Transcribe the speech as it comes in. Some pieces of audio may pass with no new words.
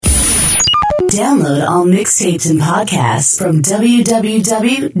Download all mixtapes and podcasts from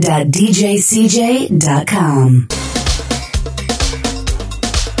www.djcj.com.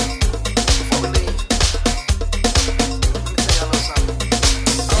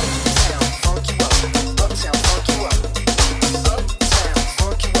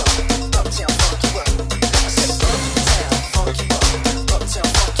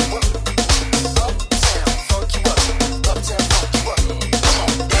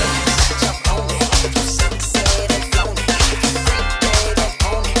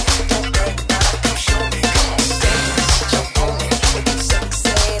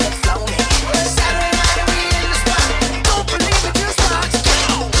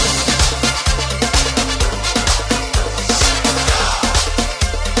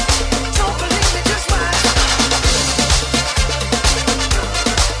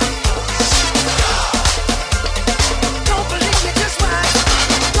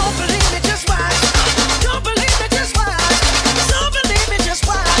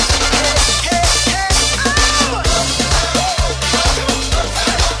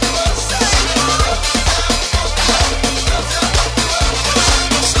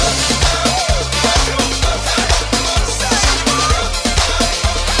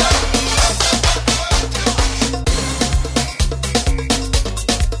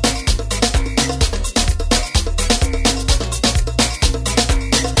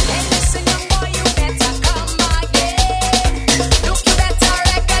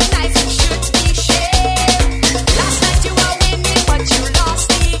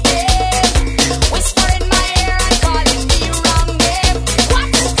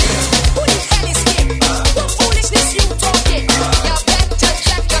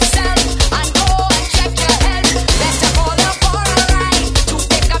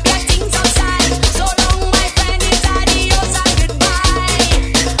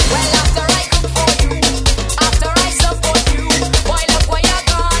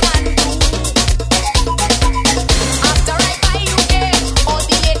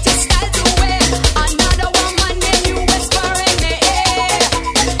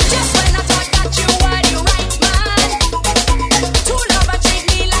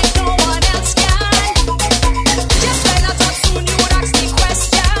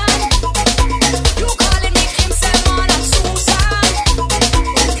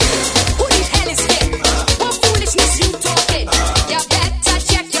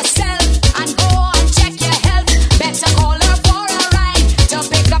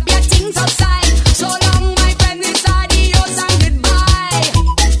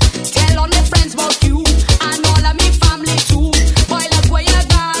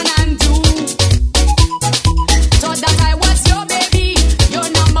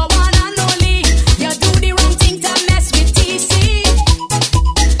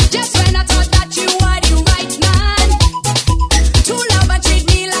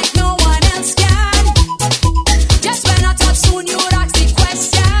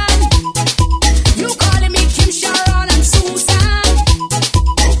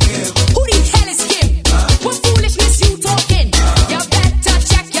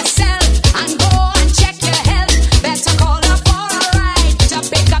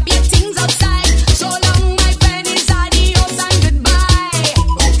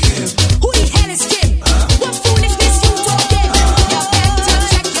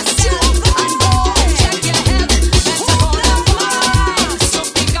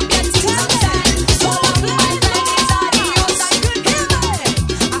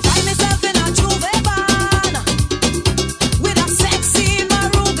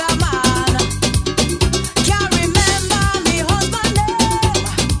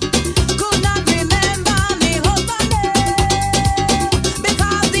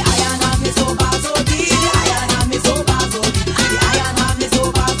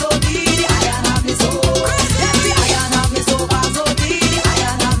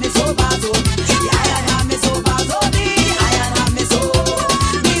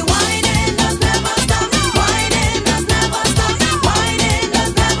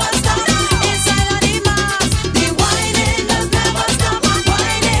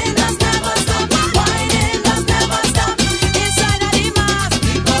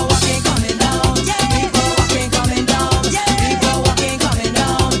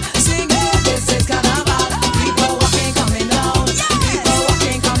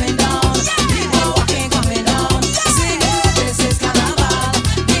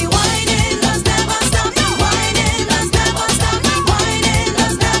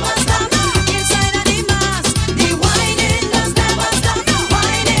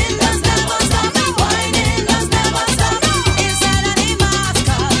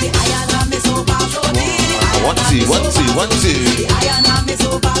 two, 1 2 1 2.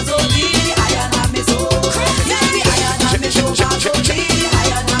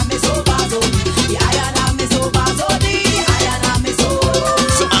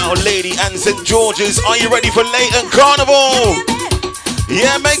 So Our Lady and St. George's, are you ready for Leyton Carnival?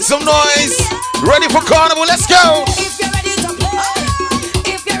 Yeah, make some noise. Ready for Carnival? Let's go.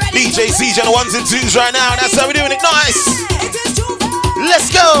 DJ CJ on the 1s and 2s right now. That's how we're doing it. Nice.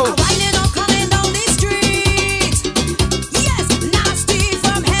 Let's go.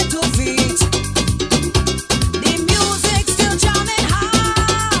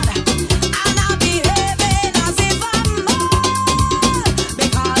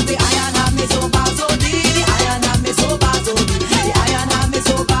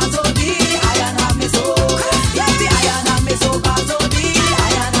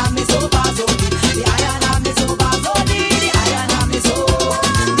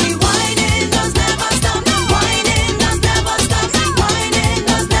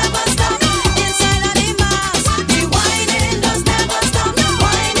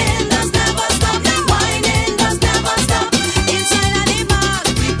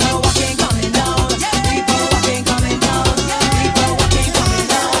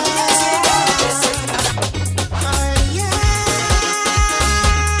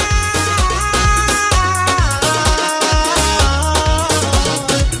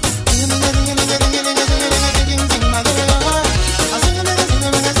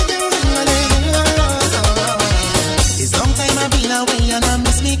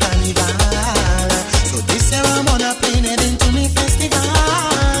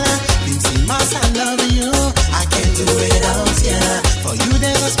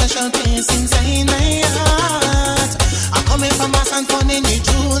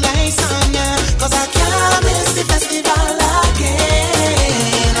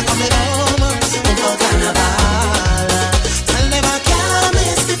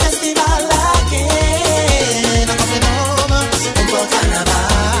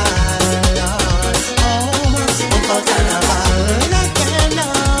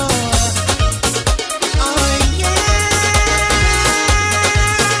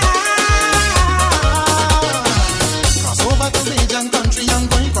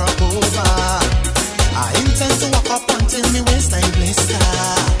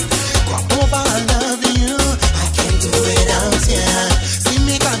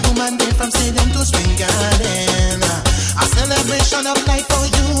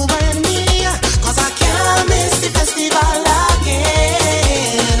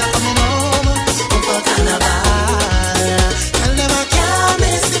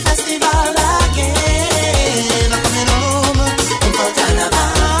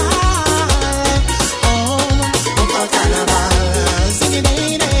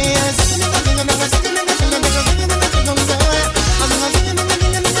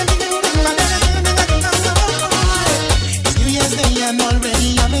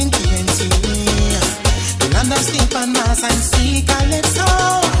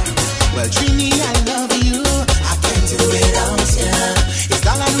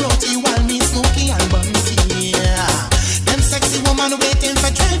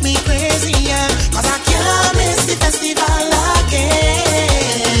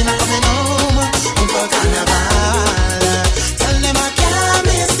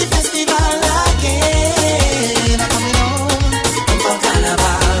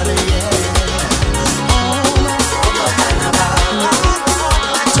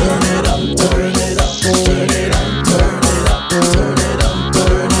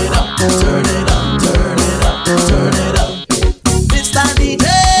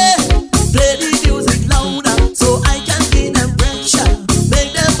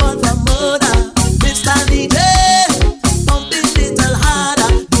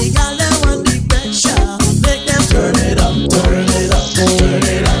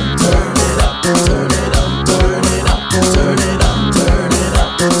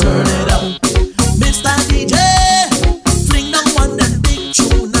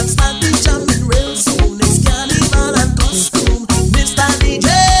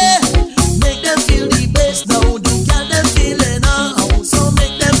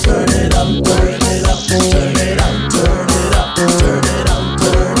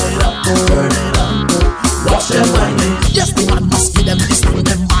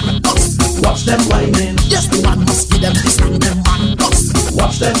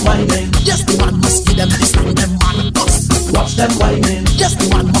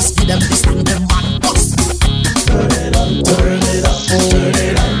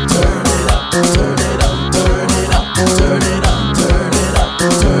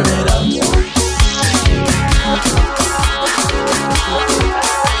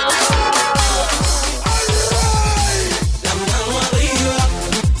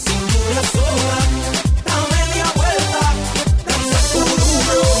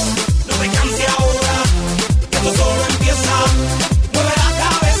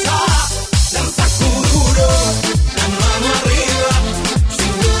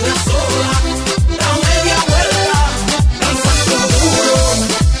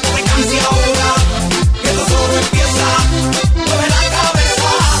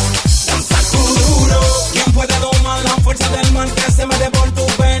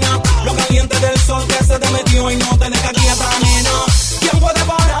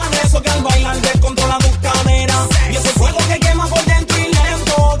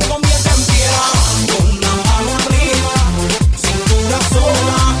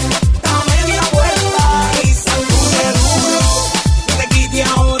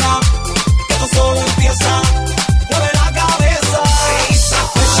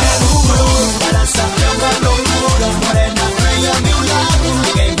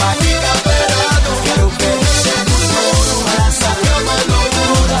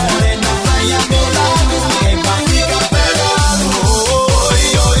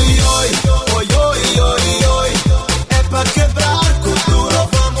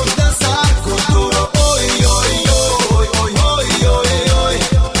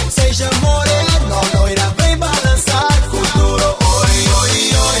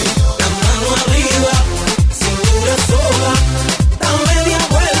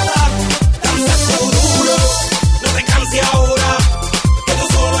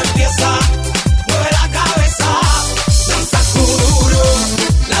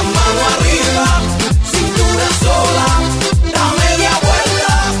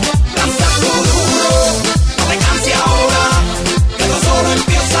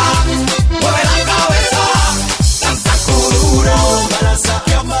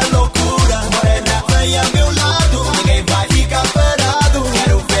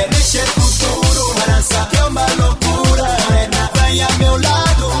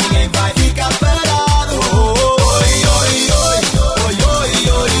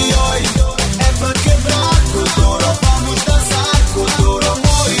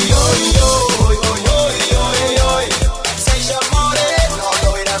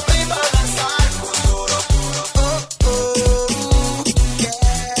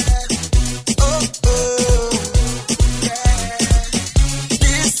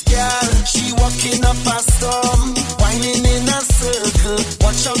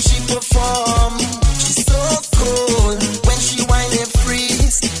 watch how she perform. She's so cool. When she whine and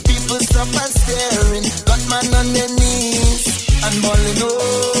freeze, people stop and staring. Got man on their knees and balling. Oh,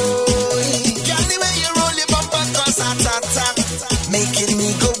 girl, the way you roll your bumper, cause attack, making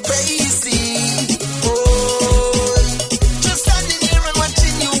me go crazy. Oh, just standing here and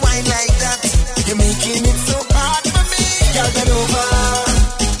watching you whine like that. You're making it so hard for me. Girl, bend over,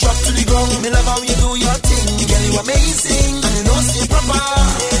 drop to the ground. Me love how you do your thing. Girl, you amazing, and you know stay proper.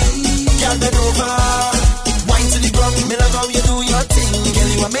 Girl, bend over, wine to the ground. Me love how you do your thing. Girl,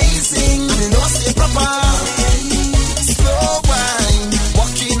 you amazing, and you know stay proper. Slow wine,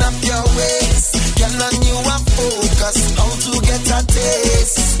 walking up your waist. Girl, and you are focused how to get a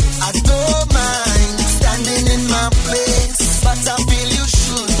taste. I don't mind standing in my place, but I feel you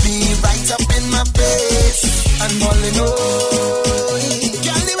should be right up in my face and balling. Oh,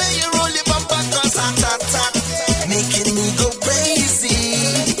 girl, the way you roll your bumper, cause attack, making me go crazy.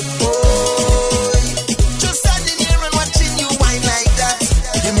 Oh, just standing here and watching you whine like that.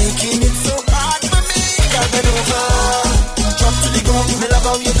 You're making it so hard for me. Girl, bend over, drop to the ground. Me love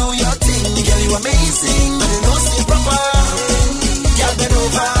how you do your thing. Girl, you amazing, and you know stay proper. Girl, bend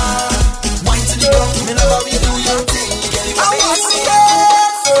over, wine to the ground. Me love how you do your thing. Girl, you amazing.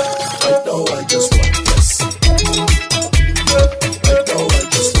 Right now I just want this. Right now I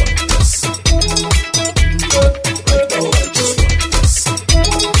just want this. Right now I just want this.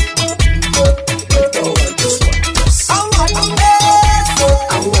 Right now I just want this.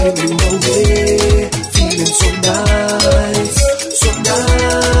 I'm winding away, feeling so nice, so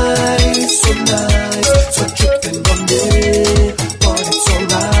nice, so nice. So tripping on me, but it's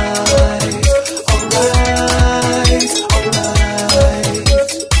alright, alright, alright.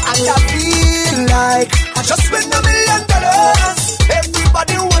 And I feel like I just win $1 million.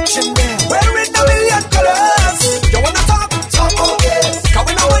 Everybody watching me, wearing $1 million. You wanna talk? Talk, okay. Cause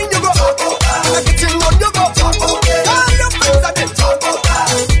when I wine you go, talk, okay. When I get in on you go, talk, okay. Call your friends and then talk, okay.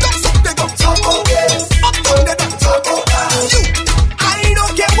 Thumbs up they go, talk, okay. Up down they don't talk, okay. You, I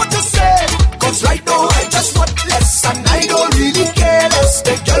don't care what you say, cause right now I just want less, and I don't really care less.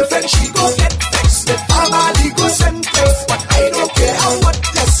 The girlfriend she go get vexed, the family go sentence, but I don't care how much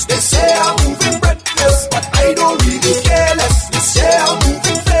less. They say I'm moving breathless, but I don't really care less. They say I'm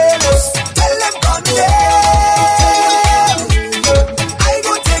moving fearless. Tell them come there, I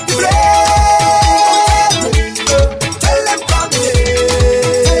go take the blame. Tell them come there,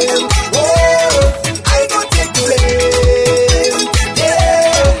 I go take the blame.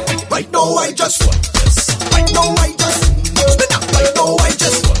 Yeah. Right now I just want this. Right now I just spin up. Right now I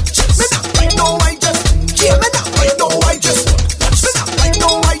just want spin up. Right now I just yeah, me now. Right now I just want spin up. Right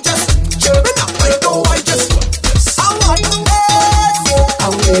now I just spin up. Right now I just want this. I want this.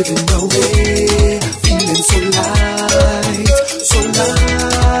 I'm living away, feeling so light, so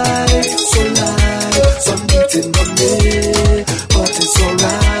light, so light. Some beating on me, but it's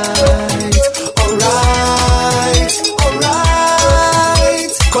alright, alright,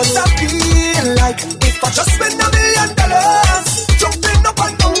 alright. Cause I feel like if I just spend $1 million, jumping up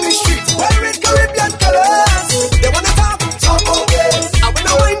and down the street, wearing Caribbean colors. They wanna talk, talk, okay. And when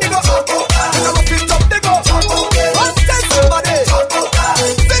I wine they go, talk, okay. When I rough it up they go, talk, okay. One tell somebody, talk, okay.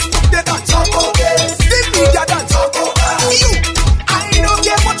 Facebook they got, talk, okay. The media that, talk, okay. You, I don't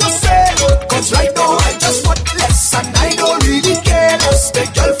care what you say, cause right now I just want less, and I don't really care less. The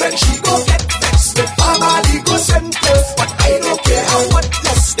girlfriend she go get vexed, the family go sentence, but I don't care how much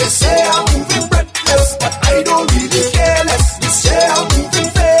less. They say I'm moving breathless, but I don't really care less. They say I'm moving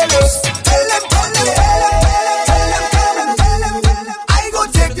fearless. Tell them, tell them, tell them, tell them, tell them, tell them, tell them, I go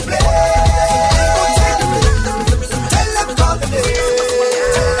take the blame. I go take the blame. Tell them, call the blame.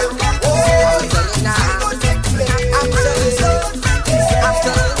 Tell them, oh, I go take the blame. I'm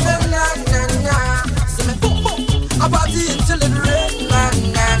telling I'm party until it rain,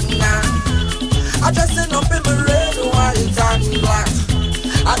 I'm dressing up in my red, white and black.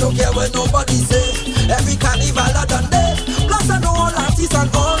 I don't care what nobody say. Every carnival I done there. Plus I know all artists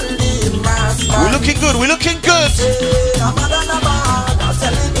and only master. We're looking good, we're looking good. I'm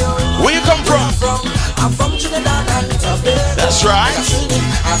telling you. Where you come from? I'm from Trinidad and Tobago. That's right.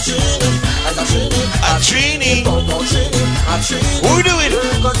 Trini. What we doing?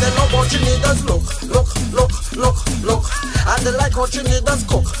 Cause they know what Trini does look. And they like how Trini does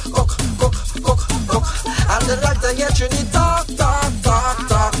cook. And they like to hear Trini talk.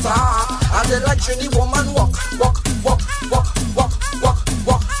 And they like Trini woman walk.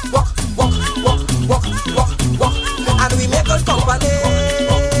 And we make us company.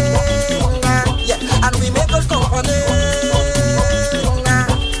 Yeah, and we make us company.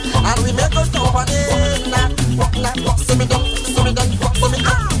 And we make us company. See me down, see me down, see me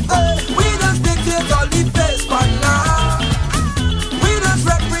down.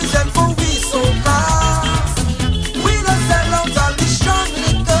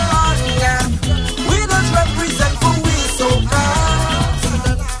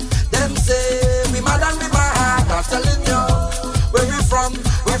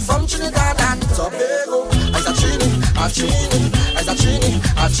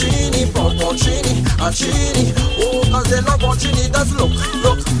 Trini, oh, cause they love how Trini does look.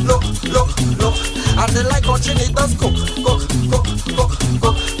 And they like how Trini does cook.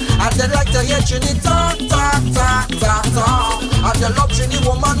 And they like to hear Trini talk. And they love Trini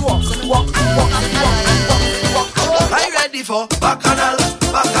woman walk. Are you ready for Bacchanal?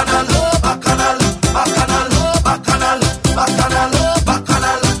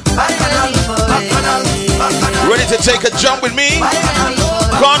 Ready to take a jump with me?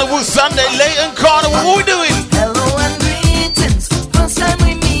 Carnival Sunday, Leyton Carnival, what we doing? Hello and greetings, first time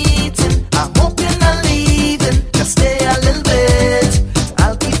we meeting. I'm hoping I'm leaving, just stay a little bit.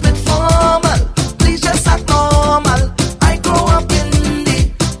 I'll keep it formal, please just act normal. I grow up in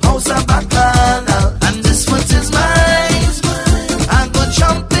the house of Bacchanal, and this foot is mine. I go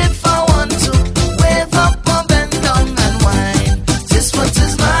jump if I want to, wave up or bend down and whine. This foot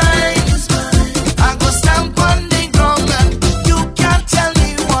is mine. I go stamp on the ground and you can't tell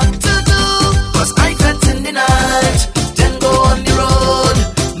me what to do. 'Cause I felt in the night, then go on the road.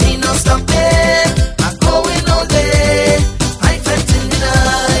 Me no stopping, I'm going all day. I felt in the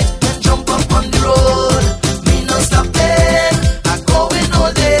night, then jump up on the road. Me no stopping, I'm going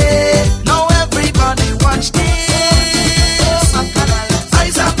all day. Now everybody watch this.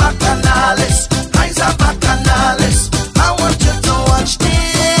 Eyes are Bacchanales, eyes are Bacchanales. I want you to watch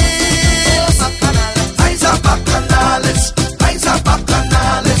this. Eyes are Bacchanales, eyes are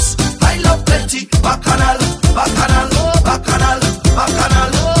Bacchanales. I love plenty Bacchanal. I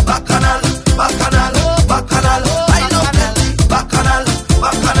love plenty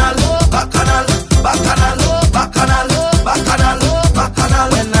Bacchanal.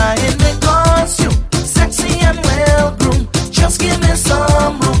 When I in the costume, sexy and well groomed, just give me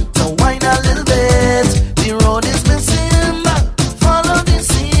some room to whine a little bit. The road is my symbol, follow the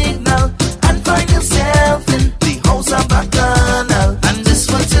signal and find yourself in the house of Bacchanal. And this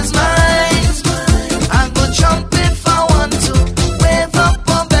foot is mine. I go jump if I want to, wave up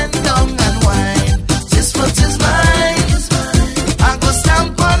or bend down and whine. This foot is mine. I go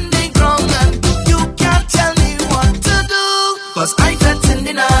stamp on the ground and you can't tell me what to do. 'Cause I felt in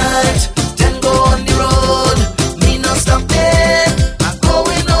the night, then go on the road. Me no stopping, I'm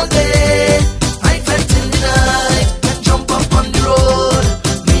going all day. I felt in the night, then jump up on the road.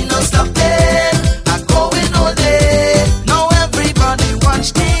 Me no stopping, I'm going all day. Now everybody watch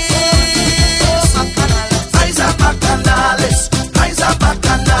this. Eyes are Bacchanales, eyes are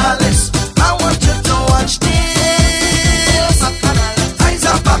Bacchanales. I want you to watch this. Eyes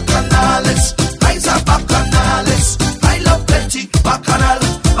are Bacchanales, eyes are Bacchanales. I love plenty Bacchanal. I love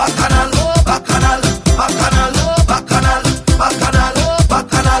plenty Bacchanal.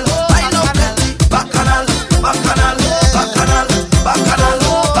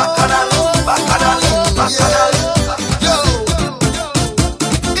 Yo,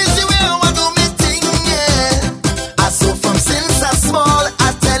 is the way I want to me thing, yeah. I saw from since I small, I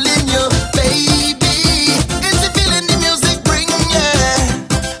telling you, baby, it's the feeling the music bring, yeah.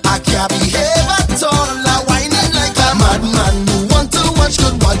 I can't behave at all, I whining like a madman. Who want to watch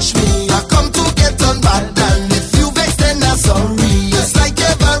could watch me. I come to get on bad, and if you vex then I'm sorry. It's like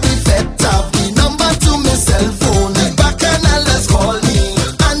every fet have the number to my cell phone. The Bacchanal has called me,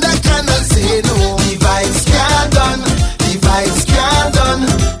 and I cannot say no. The vibes can't done, the vibes can't done,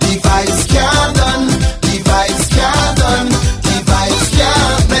 the vibes can't done, the vibes can't done, the vibes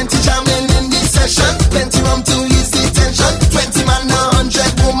can't. Plenty jamming in the session, plenty rum to ease the tension. 20 man,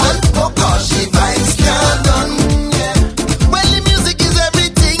 100 woman, oh gosh, the vibes can't done, yeah. Well, the music is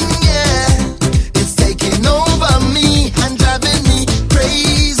everything, yeah. It's taking over me and driving me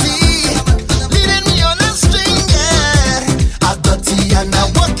crazy, leading me on a string, yeah. I'm dirty and I'm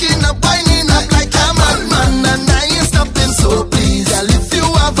walking up, winding up like a madman, and I ain't stopping, so please, girl, if you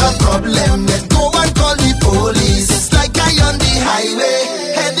have a problem, then go and call the police. It's like I on the highway,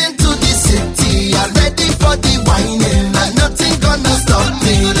 heading to the city. I'm ready for the whining, and nothing gonna stop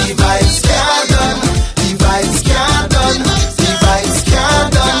me. The vibes can't done, the vibes can't done, the vibes can't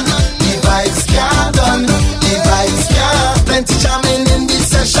done, the vibes can't done, the vibes can't. Plenty jamming in the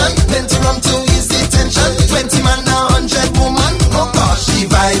session, plenty rum to ease the tension. 20 man, 100 woman, oh gosh, the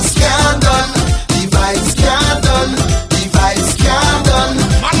vibes can't done, the vibes can't done, the vibes can't done, the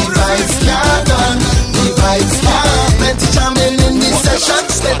vibes can't done, the vibes can't. Plenty jamming in the session,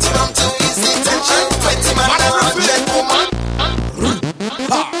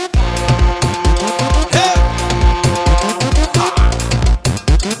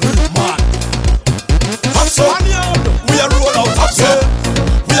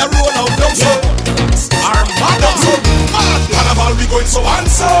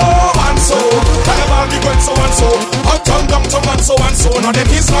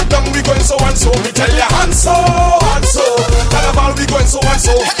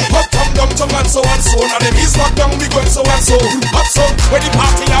 so and so. Now them is locked down, we going so and so. Up so, where the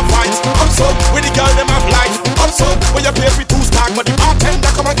party have vibes. Up so, where the girl them have life. Up so, where you pay for 2 stars, but the bartender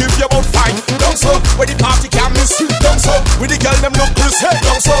come and give you about 5. Down so, where the party can't miss. Down so, where the girl them look Chris.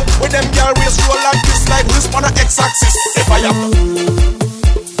 Down so, where them girl race roll like this, like this on a X-axis. If I have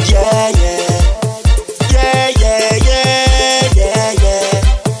yeah, yeah. Yeah, yeah, yeah, yeah, yeah.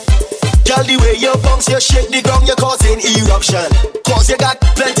 Girl, the way you bounce, you shake the ground, you're causing eruption. Cause you got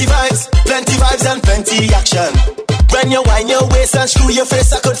plenty vibes and plenty action. When you wind your waist and screw your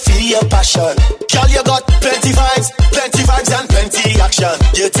face, I could feel your passion. Girl, you got plenty vibes and plenty action.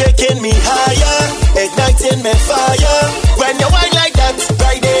 You're taking me higher, igniting me fire. When you wind like that,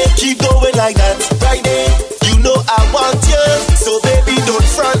 Friday, keep going like that, Friday. You know I want you, so baby don't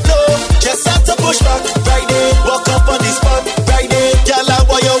front low. Just have to push back, Friday. Walk up on the spot, Friday. Girl, I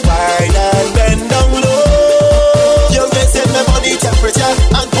want you wine and bend down low. You're raising my body temperature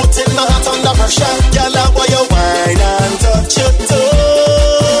and putting my heart under pressure. Girl, I want you wine and touch your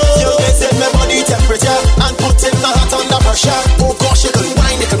toes. You're raising my body temperature and putting my heart under pressure. Oh gosh, you can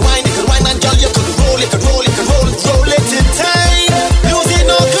wine, you can wine, you can wine, and girl, you can roll, you can roll, you can roll, roll it in time, losing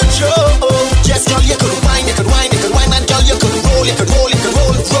all control. Yes, girl, you can wine, you can wine, you can wine, and girl, you can roll, you can roll, you can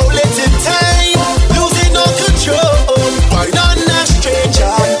roll, roll it in time, losing all control. Wine on a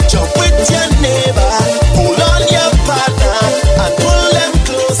stranger, jump with your neighbor, pull on your partner and pull them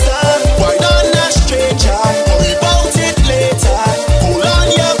closer. Wine on a stranger, worry about it later. Pull on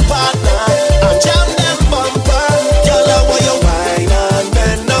your partner and jam them bumper. Girl, I want you wine and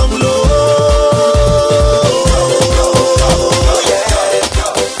bend down low.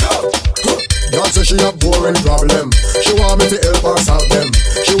 Girl say she a boring problem. She want me to help her solve them.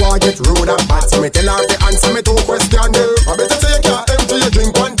 She want get rude and bad, so me tell her to answer me 2 questions. I better say you can't empty your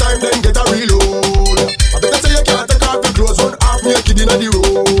drink one time, then get a reload. I better say you can't take off your clothes, run half naked inna the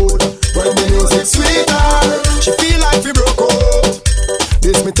road. When the music sweeter, she feel like she broke out.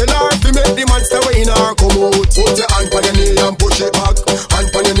 This me tell her to make the monster way in her come out. Put your hand on your knee and push it back.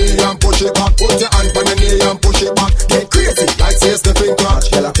 Hand on your knee and push it back. Put your hand on your knee and push it back. Get crazy like say stepping crash.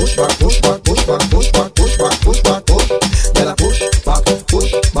 Girl, I push back, push back, push back, push back, push back, push back, push. Girl, I push back,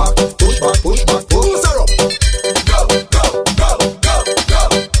 push back, push back, push back, push. Push her up. Go, go, go, go, go.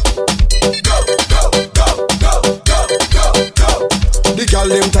 Go, go, go, go, go, go, go. The girl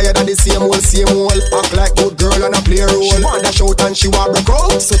them tired of the same old. Act like good girl and a play role. She want to shout and she want break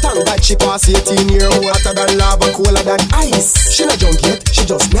out. So thank God she pass 18-year-old. Hotter than lava, cooler than ice. She not drunk yet, she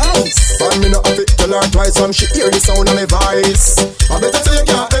just nice. And me not have it tell her twice when she hear the sound of my voice. I better say you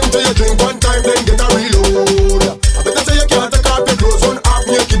can't empty your drink one time, then get a reload. I better say you can't take off your clothes, run half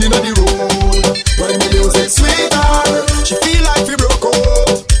naked inna the road. When the music sweeter, she feel like she broke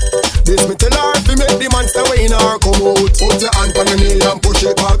out. This me tell her to make the monster way in her come out. Put your hand on your knee and push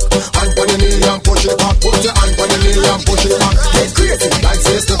it back. Hand on your knee and push it back. Put your hand on your knee and push it back. Get crazy like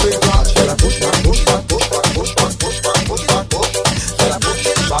say stepping crash. Girl, I push back, push back, push back, push back, push back, push back, push. Girl, I push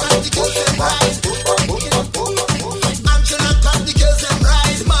it back, push it back, push back, push back, push back, push. Angela got the girls and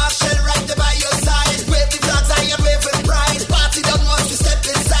ride. Marshall right there by your side. Wave the flags high and wave with pride. Party done once you step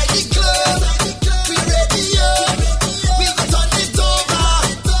inside the club. We ready up. We gon' turn it over.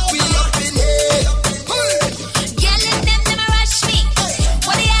 We up in here. Girl, if them never rush me.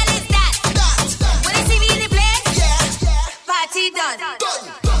 What the hell is that? When they see me in the place, party done.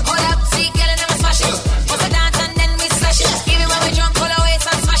 Hold up, see, girl, and never smash it. Bust a dance and then we slash it. Give it when we drunk, pull our waist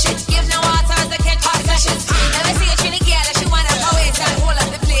and smash it. Give no water as the catch hot flashes. Never see a trinity girl that she wanna her waist and hold up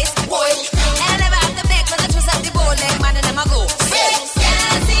the place. Boy, and I never have to beg when I twist up the bowl leg, man, and them I go. Girl,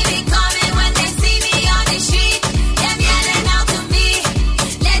 see me coming when they see me on the street. Them yelling out to me.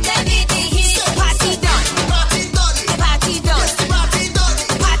 Let them hit the heat. Party done. Party done. The party done. Party done.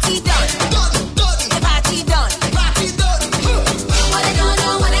 Party done. Done. Done. The party done. Party done. What I don't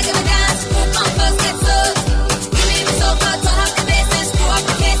know when I give a dance, my first get soaked. You make me so good, turn up the bass and screw up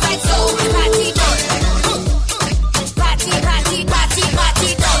the place like so. The party done. Party, party, party, party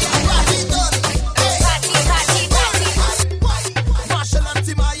done. Party done. Party, party, party. Marshall and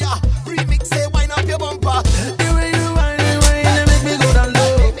Timaya remix, say wine up your bumper. The way you whine, they make me go down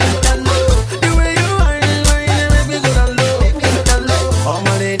low, down low. The way you whine, they make me go down low, down low. All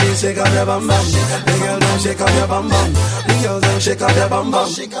my ladies shake up your bum bum. The girls don't shake up your bum bum. The girls don't shake up your bum bum.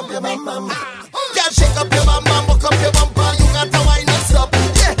 Shake up your bum bum. Girl, shake up your bum bum, hook up your bumper. You got to wine and stop.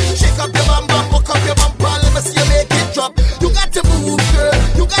 Yeah, shake up your bum bum, hook up your bumper. Let me see you make it drop. You got to move, girl.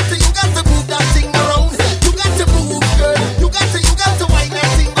 You got to move that thing around. You got to move, girl. You got to wine that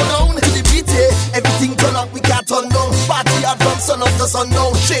thing around. To the beat, yeah. Everything turn up, we can't turn down. Party hard from sun up to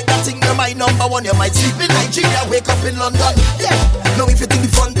sundown. Shake that thing, you're my number one. You might sleep in Nigeria, wake up in London. Yeah, now if you think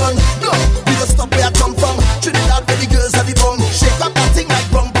the fun done, no, we just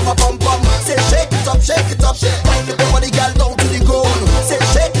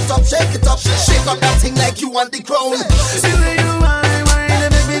want the crown. See where you wine, wine,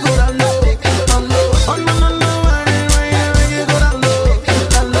 make me go down low, down low. Oh no no no, wine, wine, make me go down low,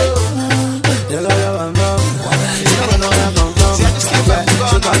 down low. You got your bum bum, you got your bum bum. See, I just came back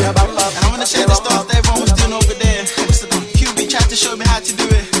from Ghana, and I wanna share the stuff that everyone was doing over there. So QB tried to show me how to do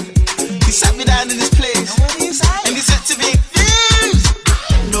it. He sat me down in this place, and he said to me,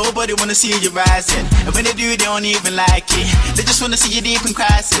 nobody wanna see you rising, and when they do, they don't even like it. They just wanna see you deep in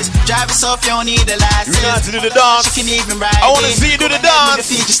crisis. Drive yourself, you don't need a license. You know how to do the dance. You can even ride I wanna see you do the dance. Move your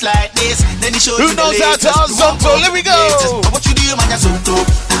feet just like this. Then he showed Who me the knows how to latest. Zonto? Let me go. And what you do, man, Zonto,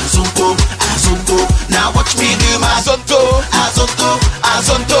 Zonto, Zonto. Now watch me do my Zonto, Zonto,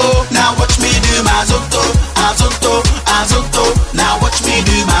 Zonto. Now watch me do my Zonto, Zonto, Zonto. Now watch me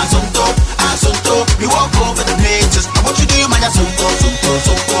do my Zonto, Zonto. We walk over the places. And what you do, man, Zonto, Zonto,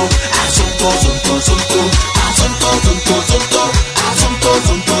 Zonto. Zonto, Zonto, Zonto. Zonto, Zonto, Zonto. Zonto,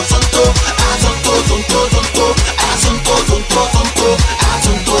 Zonto, Zonto. Zonto, Zonto, Zonto. Zonto, Zonto, Zonto.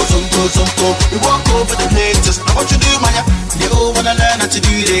 Zonto, Zonto, Zonto. We walk over the places. And what you do, man, they all wanna learn how to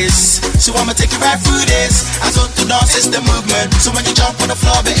do this. So I'ma take you right through this. Zonto dance is the movement. So when you jump on the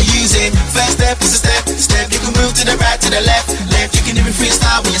floor, better use it. First step is a step, step. You can move to the right, to the left, left. You can even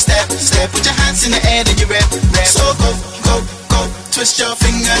freestyle when you step, step. Put your hands in the air, then you rep, rep. So go, go, go. Twist your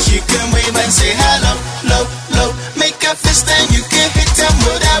fingers, you can wave and say hello, low, low. Make a fist and you can hit them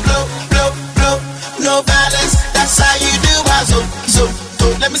with that blow, blow, blow. No balance, that's how you do. So,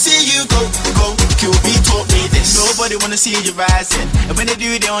 let me see you go, go. QB taught me this. Nobody wanna see you rising, and when they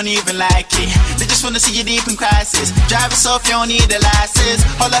do, they don't even like it. They just wanna see you deep in crisis. Drive yourself, you don't need a license.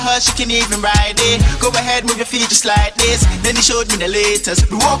 Holla her, she can even ride it. Go ahead, move your feet just like this. Then he showed me the latest.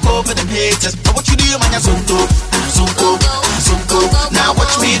 We walk over them haters. But what you do, man, Zonto, Zonto, Zonto. Now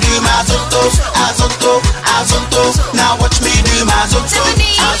watch me do my Zonto, Zonto, Zonto. Now watch me do my Zonto,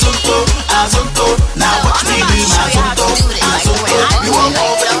 Zonto, Zonto. Now watch me do my Zonto, Zonto. You walk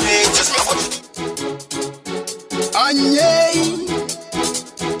over them haters. Anye,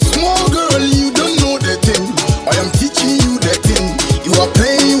 small girl, you don't know the thing. I am teaching you the thing. You are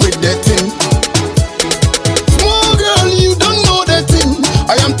playing with the thing. Small girl, you don't know the thing.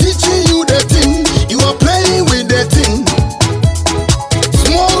 I am teaching you the thing. You are playing with the thing.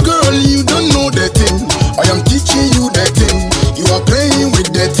 Small girl, you don't know the thing. I am teaching you the thing. You are playing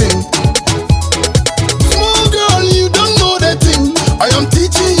with the thing. Small girl, you don't know the thing. I am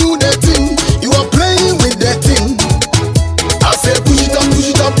teaching you the thing. You are playing with the thing. I say push it up,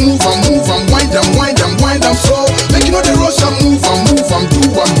 move and wind them slow. Make you know the rush and move and do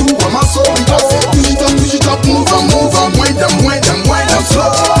my soul. I say push it up, move and wind them slow.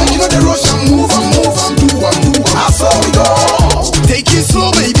 Make you know the rush and move and do my soul. Take it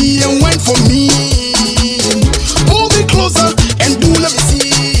slow, baby, and wine for me. Hold me closer and do let me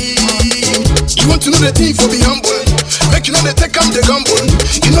see. You want to know the thing for be humble. Make you know the take the gamble.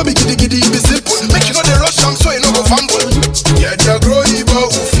 You know be giddy, you be simple. Make you know the rush, I'm so you know go fumble. Yeah, the grow you go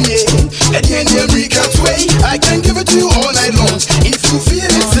fear. At the end of every cat way, I can give it to you all night long. If you feel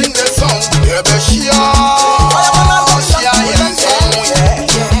it, sing the song. Yeah, but she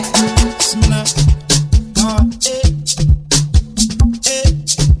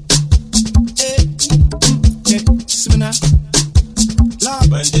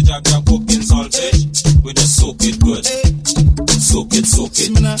when the jack cooking saltfish, we just soak it good. Soak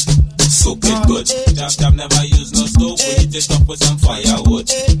it good. Jack never use no stove, we heat it up with some firewood.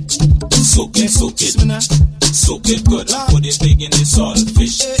 Soak it good. Put it big in the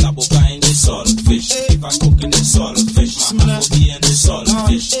saltfish, saboka in the saltfish. If I cook in the saltfish, my man will be in the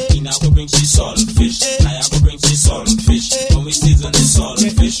saltfish. Ina go bring she saltfish, I go bring she saltfish. When we season the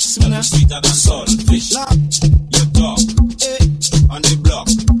saltfish, when we sweeter than saltfish. You talk on the block,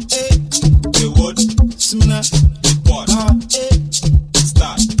 the wood, the pot,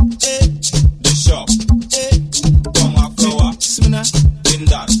 start the shop, come a flour, in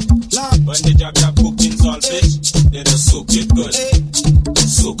that. When the jab cooking saltfish, they just soak it good.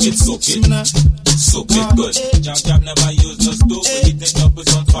 Soak it good. Jab never use no stove, we heat it up with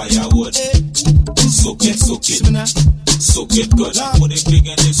some firewood. Soak it good. Put it big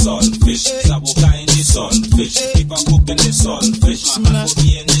in the saltfish, saboka in the saltfish. If I cook in the saltfish, my man will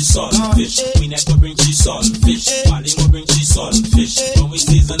be in the saltfish. We never bring she saltfish, Wally will bring she saltfish. When we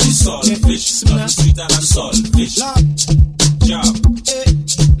season the saltfish, nothing sweeter than saltfish. Jab,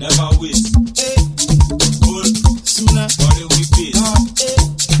 never waste. Good, body we face.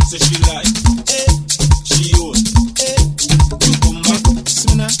 Say she like, she own. You come back,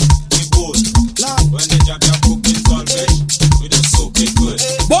 we both. When the jab cooking saltfish, we just soak it good.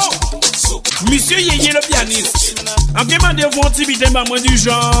 Bon, monsieur Yéyé le pianiste. En demandez-vous un petit bitin, moi du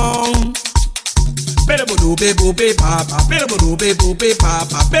genre.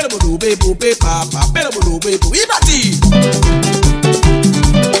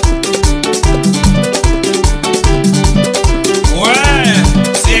 Ouais,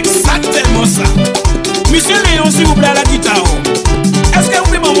 c'est exactement ça. Monsieur Léon, s'il vous plaît, à la guitare. Est-ce que vous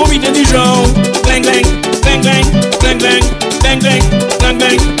pouvez m'envoyer du genre clang clang, clang clang, clang clang, clang clang, clang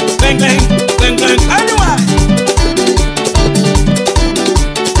clang, clang clang, clang clang. Anyway.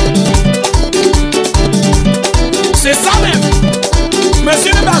 C'est ça même.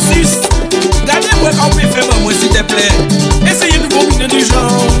 Monsieur le bassiste, gardez-moi quand vous pouvez faire moi s'il te plaît. Essayez de vous donner du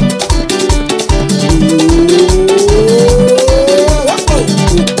genre.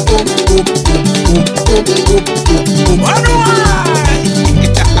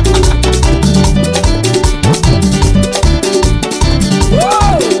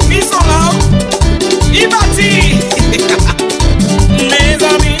 Ils sont là. Ils bâtissent. Mes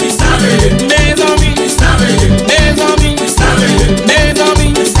amis, mes amis, mes amis, mes amis, mes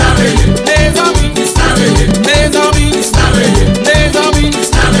amis, mes amis,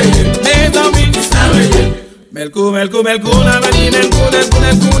 mes amis. Melco, melco, melco, na bani, melco, melco,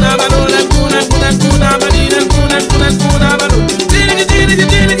 melco, na balo, melco, melco, melco, na bani, melco, melco, melco, na balo. Tiri, tiri,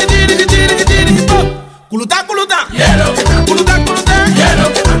 tiri, tiri, tiri, tiri, pop. Kuluta, kuluta, yellow, kuluta, kuluta,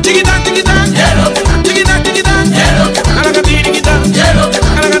 yellow, tigita, tigita, yellow, tigita, tigita, yellow, alaga tigita, yellow,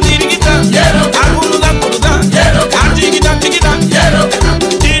 alaga tigita, yellow, akuluta, kuluta, yellow, tigita, tigita, yellow,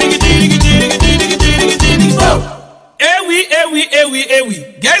 tiri, tiri, tiri, tiri, tiri, tiri, pop. Eh oui, eh oui, eh oui, eh oui.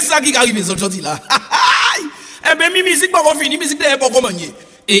 Qu'est-ce ça qui arrive aujourd'hui là? Eh bien, mi musique pas fini, musique n'est pas commencée.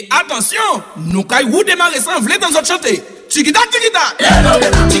 Et attention, nous caillou démarrer sans vouloir dans notre chanter. Tikita, tikita,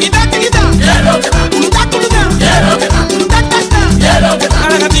 tikita, tikita, kuluta, kuluta, kuluta, kuluta,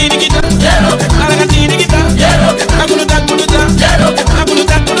 alaga tikita, alaga tikita, kuluta, kuluta,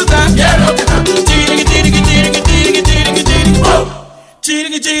 kuluta, kuluta, tiri, tiri, tiri, tiri, tiri,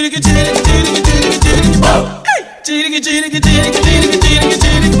 tiri, tiri, tiri, tiri,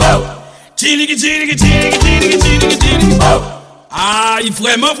 tiri, ah, il faut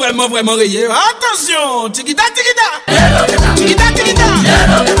vraiment, vraiment, vraiment rayer. Attention, tikita, tikita, tikita, tikita,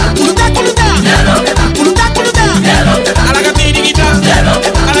 kuluta, kuluta, kuluta, kuluta, alaga tikita,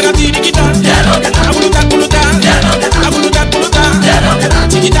 alaga tikita, kuluta, kuluta, kuluta, kuluta,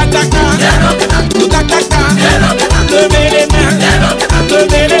 tikita, taka, kuluta, taka, levez les mains,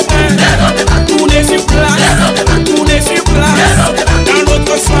 levez les mains, tournez sur place, tournez sur place, dans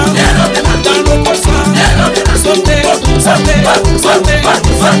l'autre sens, dans l'autre sens, sautez, sautez, sautez,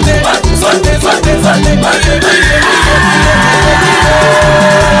 sautez, sautez, sautez, sautez,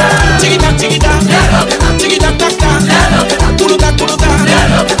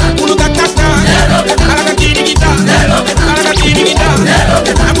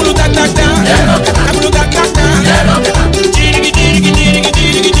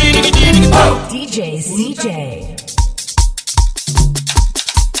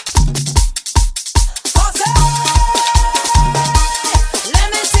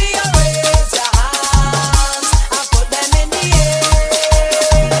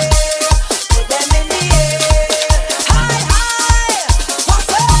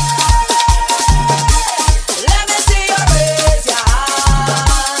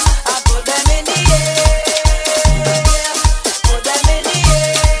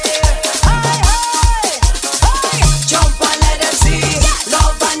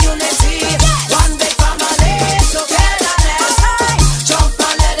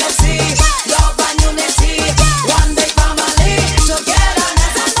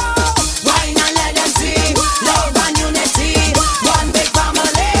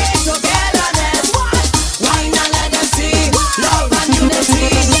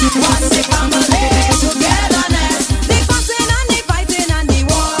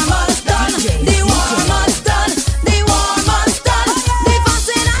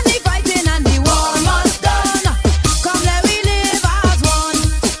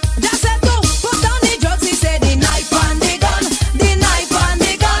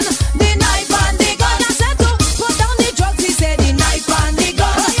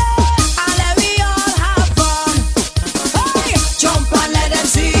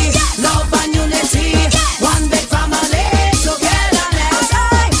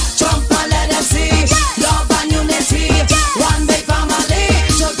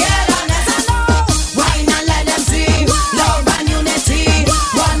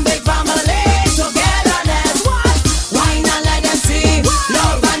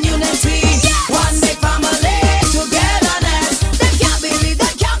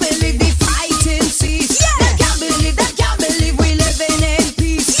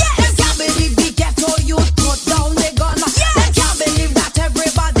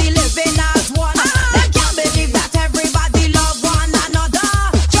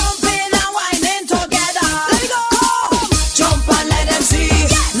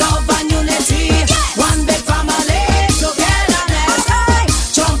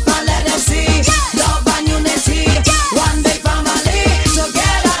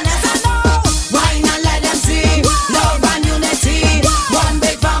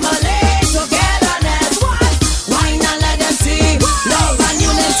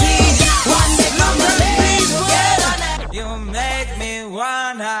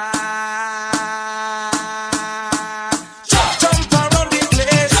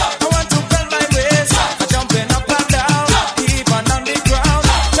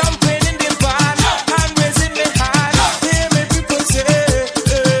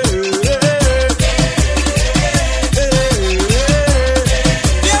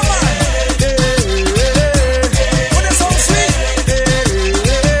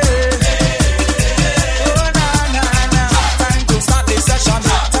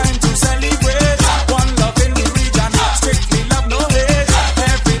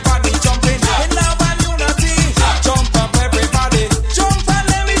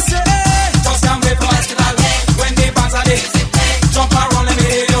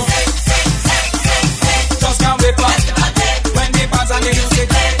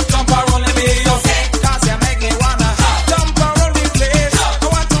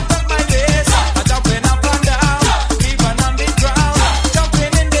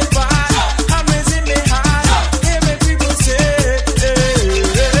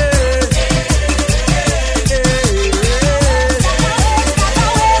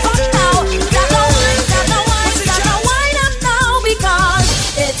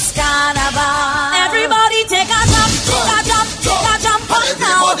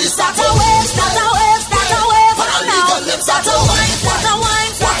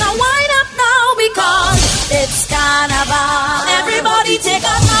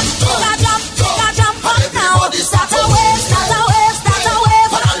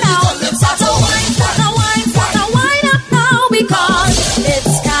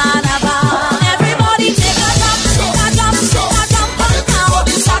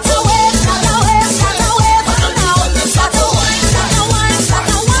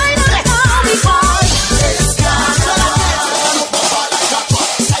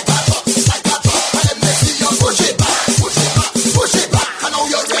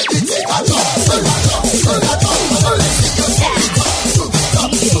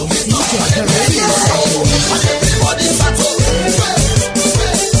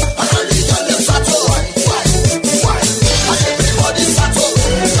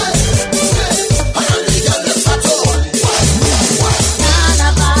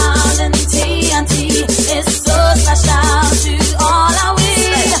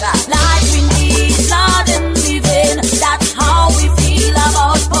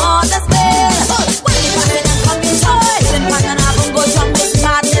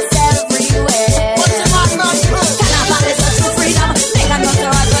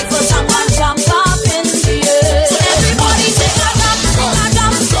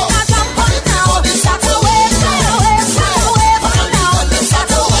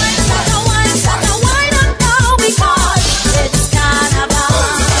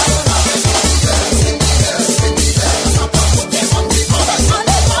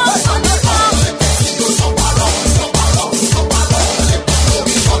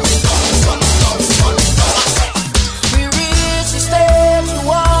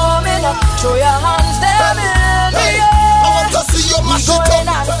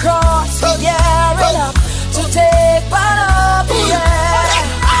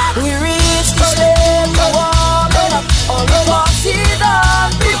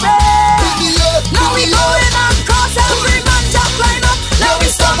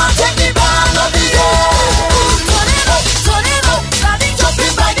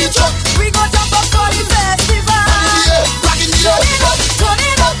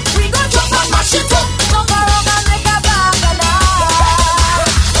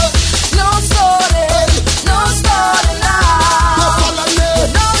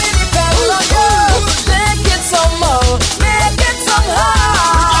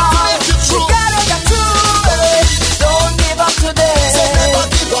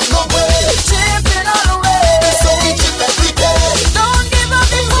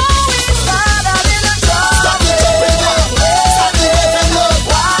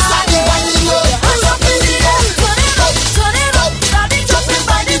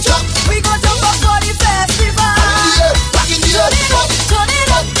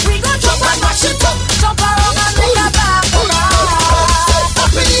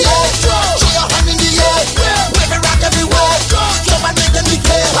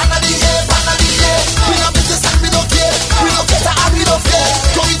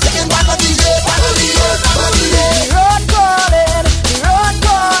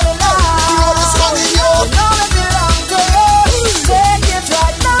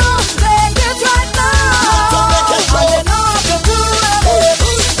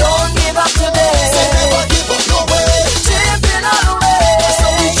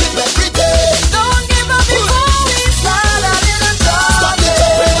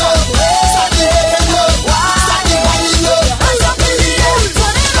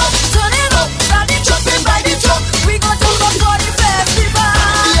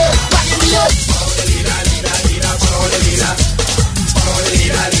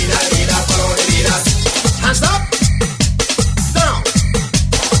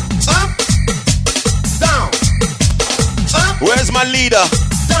 leader.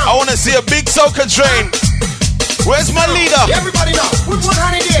 I want to see a big soca train. Where's my leader? Everybody now, put one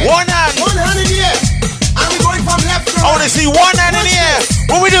hand in the air. One hand. One hand in the air. And we're going from left to right. I want to see one hand in the air.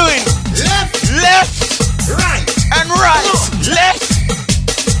 What we doing? Left. Left. Right. And right. Left.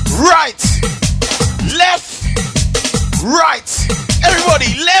 Right. Left. Right.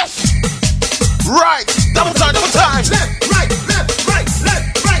 Everybody, left. Right. Double time, double time. Left, right, left, right,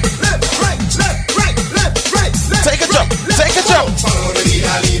 left, right, left, right, left, right, left, right, left. Take a jump. Take a jump. Follow the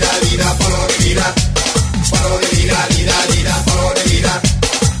leader, leader, leader, follow the leader. Follow the leader, leader, leader, follow the leader.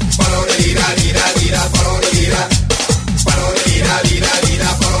 Follow the leader, leader, leader, follow the leader. Follow the leader, leader,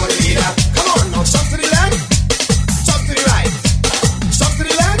 leader, follow the leader. Come on, now jump to the left, jump to the right. Jump to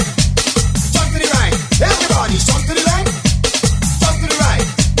the left, jump to the right. Everybody jump to the left, jump to the right.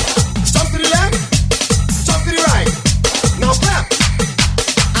 Jump to the left, jump to the right. Now clap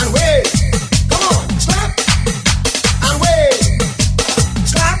and wave. Come on, clap and wave.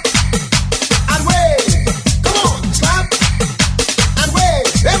 Clap and wave. Come on, clap and wave.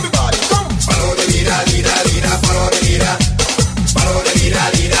 Everybody, come. Follow the leader, leader, leader. Follow the leader. Follow the leader,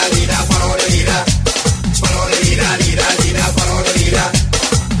 leader, leader. Follow the leader. Follow the leader, leader, leader. Follow the leader.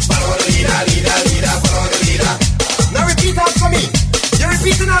 Follow the leader, leader, leader. Follow the leader. Now repeat after me. You're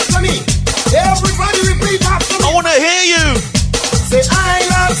repeating after me. Everybody repeat after me. I want to hear you. Say I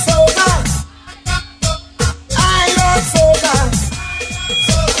love soca. I love soca.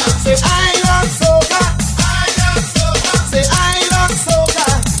 Say I love soca. Say I love soca.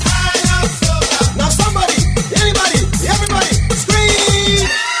 Now somebody, anybody, everybody, scream.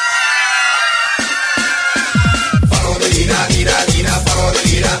 Follow the leader, leader, leader. Follow the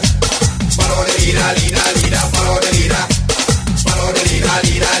leader. Follow the leader, leader, leader. Follow the leader. Follow the leader,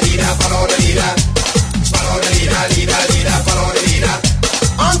 leader, leader. Follow the leader. Follow the leader, leader, leader. Follow the leader.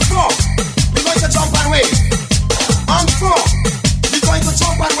 On four, we're going to jump and wave. On four, we're going to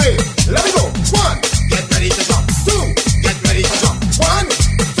jump and wave. Let me go. One, get ready to jump. Two, get ready to jump. 1,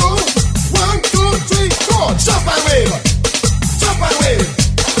 2, 3, 4. Jump and wave. Jump and wave.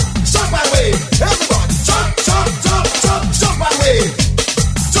 Jump and wave. Everybody, jump, jump, jump, jump, jump and wave.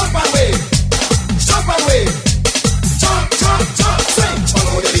 Jump and wave. Jump and wave. Jump, jump, jump, sing.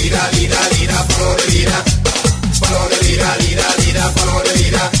 Follow the leader, leader, leader. Follow the leader. Follow the leader, leader, leader. Follow the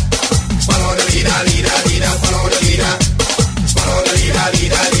leader. Follow the leader, leader, leader. Follow the leader. Follow the leader,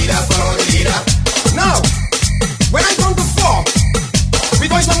 leader, leader. Follow the leader. Now, when I come to 4,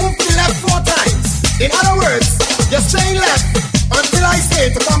 we're going to move to the left 4 times. In other words, you're staying left until I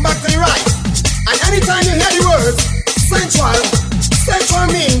say to come back to the right. And anytime you hear the words central, central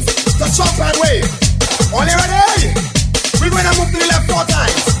means to jump and wave. Are you ready? We're going to move to the left 4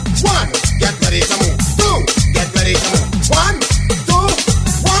 times. 1, get ready to move. 2, get ready to move. 1, 2,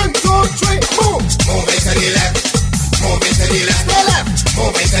 1, 2, 3, move. Move it to the left. Move it to the left. To the left.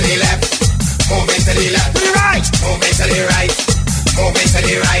 Move it to the left. Move it to the left. To the right. Move it to the right. Move it to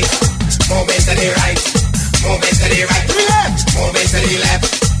the right. Move it to the right. Move it to the right. To the left. Move it to the left.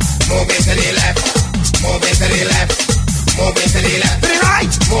 Move it to the left. Move it to the left. Move it to the left. To the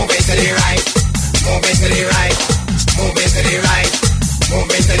right. Move it to the right. Move it to the right. Move it to the right. Move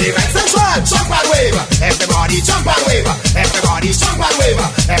it to the right. Central, jump and wave. Everybody jump and wave. Everybody jump and wave.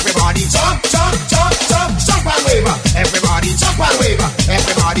 Everybody jump, jump, jump, jump, jump and wave. Everybody jump and wave.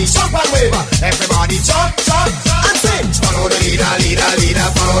 Everybody jump and wave. Everybody jump, jump, and sing. Follow the leader, leader, leader.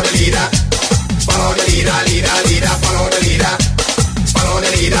 Follow the leader. Follow the leader, leader, leader. Follow the leader. Follow the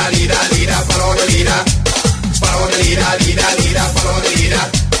leader, leader, leader. Follow the leader. Follow the leader, leader, leader. Follow the leader.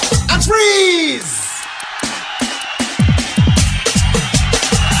 And freeze.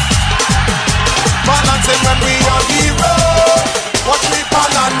 Balancing when we on the road. Watch me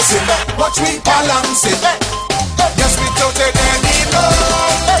balancing. Watch me balancing. Yes, we don't take any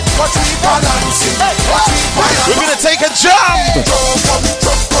load. Watch me balancing. Watch me balancing. We're gonna take a jump.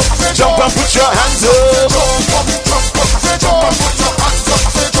 Jump and put your hands up. Jump and put your hands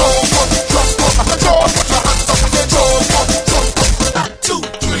up.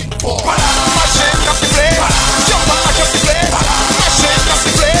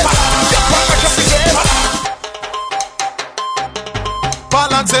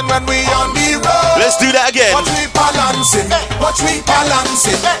 Balancing when we on the road. Let's do that again. Watch me balancing. Watch me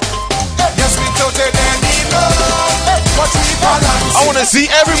balancing. Yes, we don't take any load. Watch me balancing. I want to see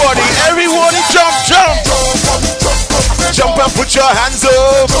everybody. Everybody jump, jump. Jump and put your hands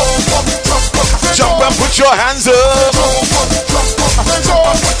up. Jump and put your hands up.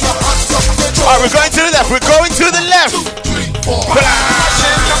 Alright, we're going to the left. We're going to the left.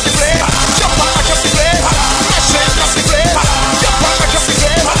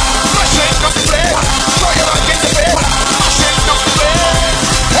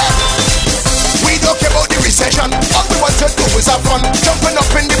 do is have fun. Jumping up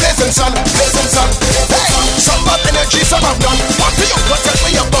in the blazing sun, blazing sun. Hey, some have energy, some have none. What do you got? Tell me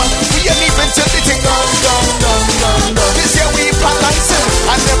you're done. We ain't even till the thing done. This year we balancing,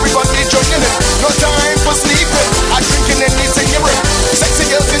 and everybody joining in. No time for sleeping, I'm drinking and eating your ring. Sexy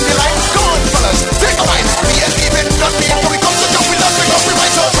girls in the line, come on fellas, take a wine. We ain't leaving nothing, when we come to jump, we love, we go, we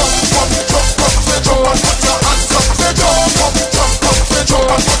right. So jump, jump and put your hands up. Jump, jump and put your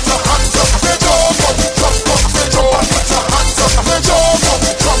hands up. Jump and put your hands up.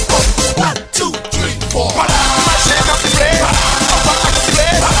 Jump. 1, 2, 3, 4. Mashing up the place, up and the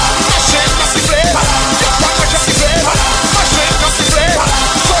place. Mashing up the place, up and the place. Mashing up the place,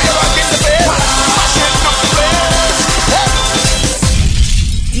 so you're rocking the place. Mashing up the place.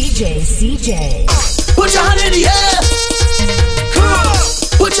 DJ CJ. Put your hand in the air.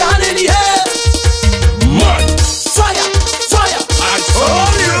 Put your hand in the air. Mud. Fire, fire. I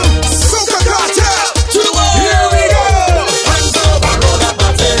told you. Soca Cartel. To the world. Here we go. Hands up and roll that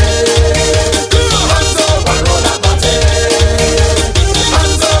body. Hands up and roll that body.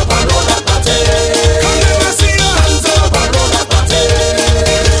 Hands up and roll that body. Come let me see you. Hands up and roll that body.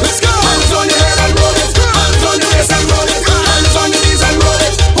 Let's go. Hands on your head and roll it. Hands on your waist and roll it. Hands on your knees and roll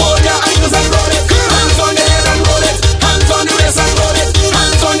it. Hold your ankles and roll it. Hands on your head and roll it. Hands on your waist and roll it.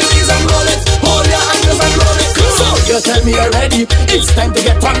 Hands on your knees and roll it. Hold your ankles and roll it. So you tell me you're ready. It's time to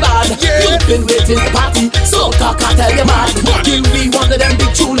get on bad. You've been waiting to party, so talk I tell you mad. Give me one of them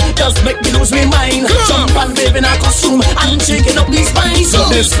big tune, just make me lose my mind. Jump and wave in a costume and shaking up these spines. So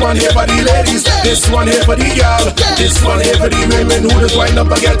this one here for the ladies, this one here for the girl, this one here for the women who just wind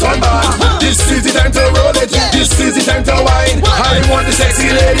up and get on bad. This is the time to roll it, this is the time to wine. I want the sexy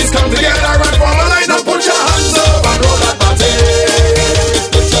ladies come together and form a line. Now put your hands up and roll that body.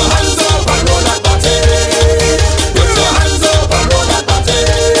 Put your hands up and roll that body. Put your hands up and roll that body.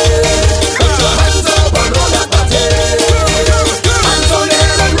 Put your hands up and roll that body. Hands on your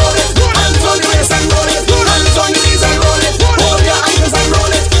head and roll it. Hands on your waist and roll it. Hands on your knees and roll it. Hold your ankles and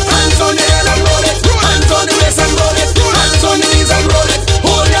roll it. Hands on your head and roll it. Hands on your waist and roll it. Hands on your knees and roll it.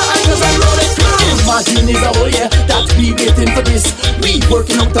 Hold your ankles and roll it. Imagine it's a whole year that we waiting for this. We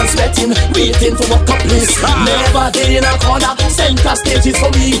working out and sweating, waiting for what cup bliss. Never day in a corner, center stage is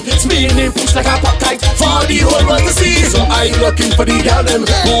for me. Spinning push like a pop kite for the whole world to see. So I looking for the gal them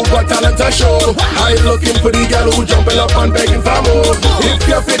who got talent to show. I looking for the gal who jumping up and begging for more. If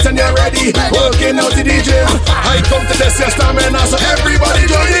you're fit and you're ready, working out to the gym, I come to test your stamina. So everybody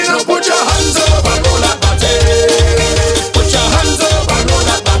join in and put your hands up and roll that body. Put your hands up and roll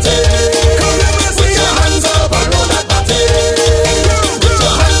that body. Put your hands up and roll that body. Put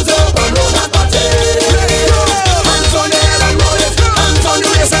your hands up and roll that body. Hands on your head and roll it. Hands on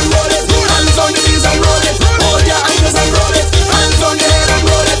your waist and roll it. Hands on your knees and roll it. Hold your ankles and roll it. Hands on your head and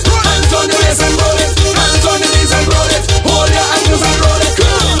roll it. Hands on your waist and roll it. Hands on your knees and roll it. Hold your ankles and roll it.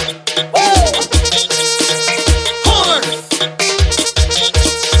 Hold.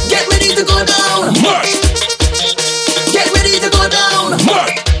 Get ready to go down. Mark, Get ready to go down.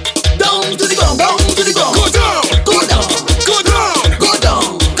 mark, Down to the ground. Down to the ground. go down, Go down. go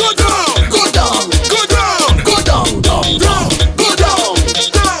down, Go down. go down, Go down. go down, Go down. Down. Down. Go down.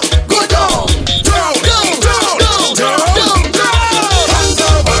 down, Go down. down, Down. down, Down. down, down. Hands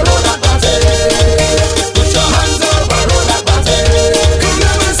up and roll that body. Put your hands up and roll that body. Come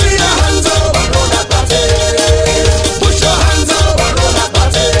let me see ya. Hands up and roll that body. Put your hands up and roll that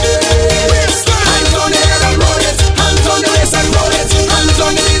body. Hands on your head and roll it. Hands on your waist and roll it. Hands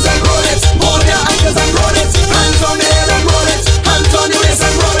on your knees and roll it. Hold your ankles and roll it. Hands on your head and roll it. Hands on your waist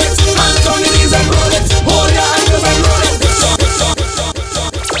and roll it. Hands on your knees and roll it. Hold your ankles and roll it.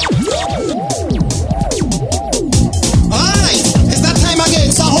 Alright, it's that time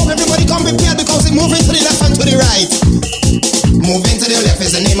again, so I hope everybody come prepared because we're moving to the left and to the right. Moving to the left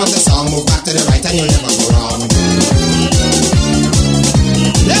is the name of the song, move back to the right and you'll never go wrong.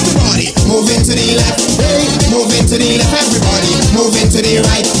 Everybody, moving to the left, hey, moving to the left, everybody, moving to the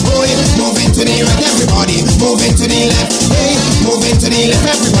right, oh yeah, moving to the right, everybody, moving to the left, hey, moving to the left,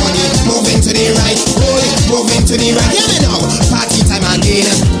 everybody, moving to the right, oh yeah, moving to the right, yeah, now, party time again,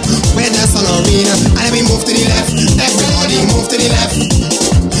 where the sun arena, and then we move to the left, everybody move to the left,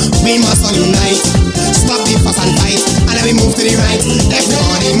 we must all unite, stop the fuss and fight, and then we move to the right,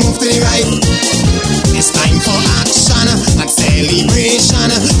 everybody move to the right. It's time for action and celebration.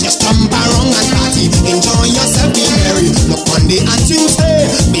 Just jump around and party, enjoy yourself, be merry. Look Monday and Tuesday,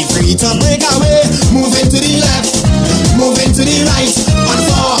 be free to break away. Moving to the left, moving to the right. On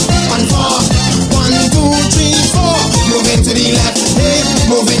four, on four. 1, 2, 3, 4. Moving to the left, hey,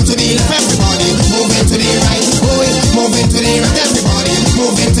 moving to the left, everybody. Moving to the right, oh, moving to the right, everybody.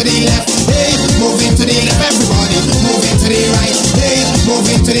 Moving to the left, hey, moving to the left, everybody. Moving to the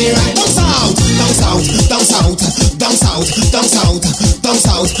to the right. Down south, down south, down south, down south, down south, down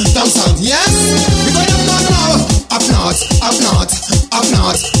south, down south. Yes, we going up north now. Up north, up north, up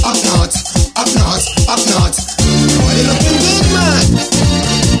north, up north, up north, up north. Well, you looking good, man.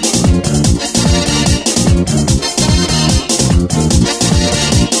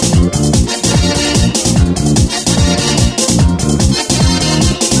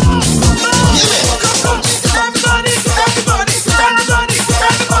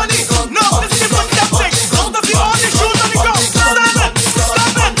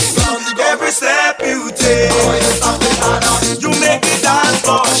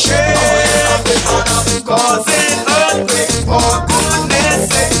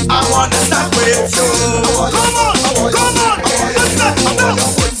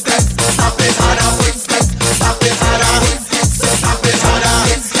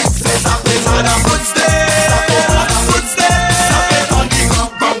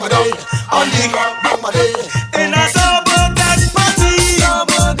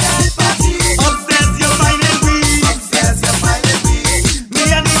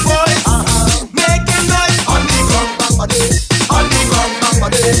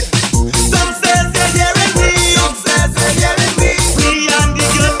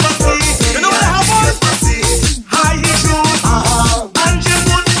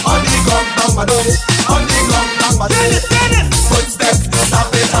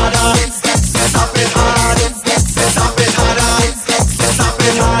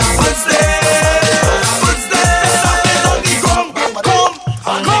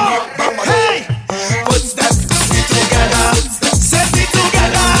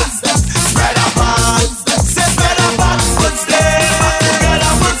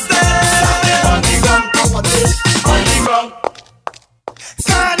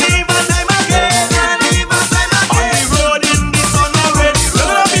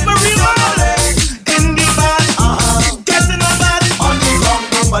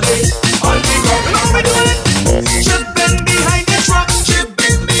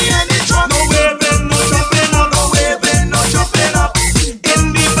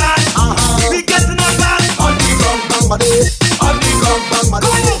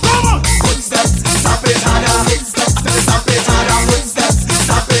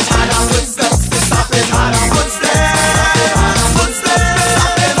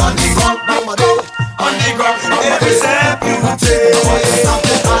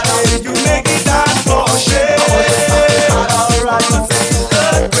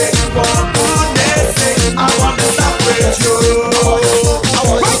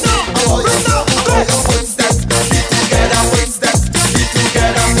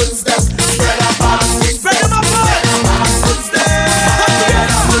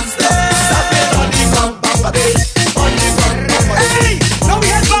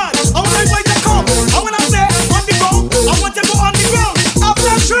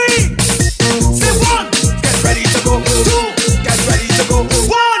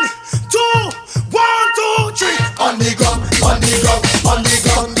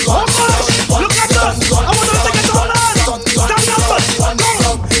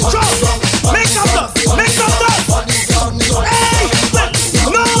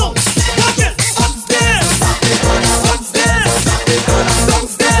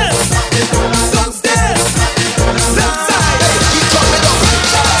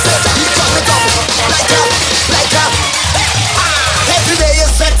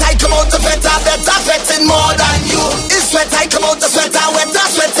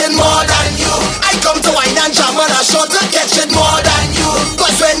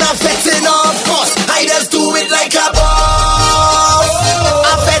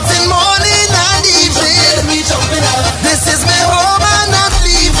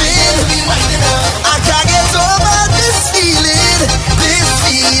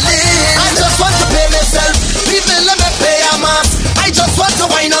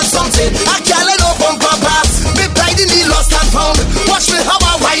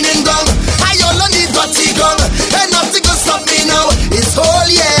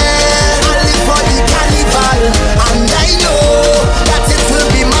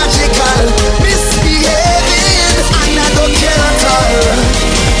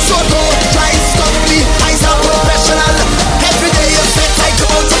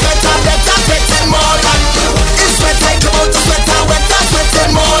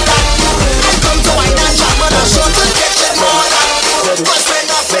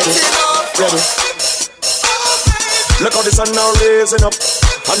 Look how the sun now raising up,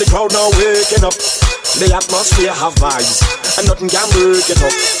 and the crowd now waking up. The atmosphere have vibes, and nothing can break it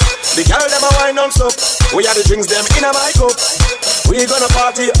up. The girl them a wine non-stop. We are the drinks them in a my cup. We gonna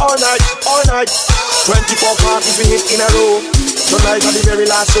party all night, all night. 24 parties we hit in a row. Tonight on the very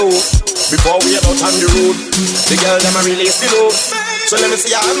last show. Before we head out on the road, the girl them a release the load. So let me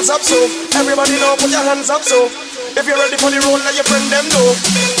see your hands up, so everybody know, put your hands up, so if you're ready for the road, let your friend them know.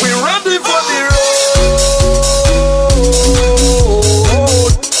 We ready for the road.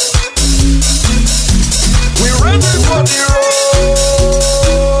 We ready for the road.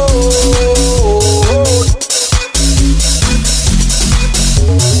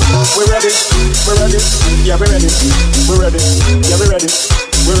 We ready, we ready, yeah we ready, we ready, yeah we ready,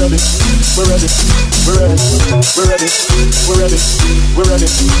 we ready, we ready, we ready, we ready, we ready, we ready,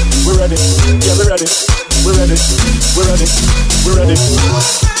 we ready, yeah we ready, we ready, we ready, we ready.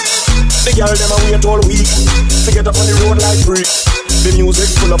 The girl them a wait all week to get up on the road like freaks. The music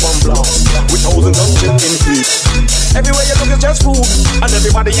full up on blast with thousands of chicken feet. Everywhere you look is just food and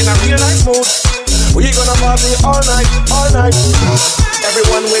everybody in a real nice mood. We gonna party all night, all night.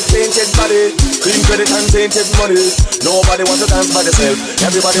 Everyone with painted body, clean credit and tainted money. Nobody wants to dance by themselves.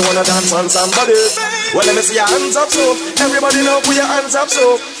 Everybody wanna dance on somebody. Well, let me see your hands up, so everybody know put your hands up,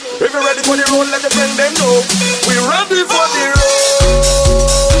 so if you're ready for the road, let your friend them know. We ready for the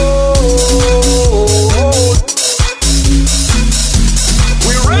road.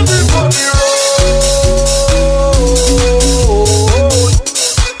 We ready for the road.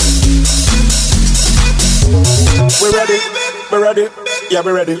 We ready, we ready, yeah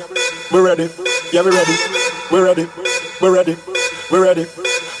we ready, we ready, yeah we ready, we ready, we ready, we ready,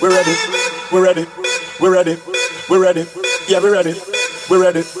 we ready, we ready, we ready, we ready, yeah we ready, we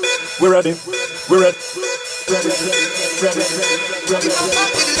ready, we ready, we ready.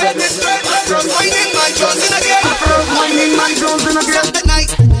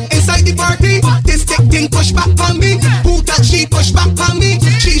 Inside the party, this thick thing push back on me. Who that she push back on me?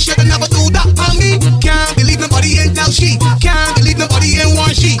 She should never do that on me. Can't believe nobody ain't tell she. Can't believe nobody ain't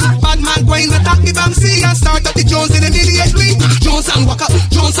want she. Bad man going attack the BAMC and start up the Jones in immediately. Jones and walk up,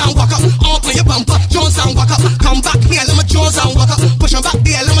 Jones and walk up. Up on your bumper, Jones and walk up. Come back here, let me Jones and walk up. Push her back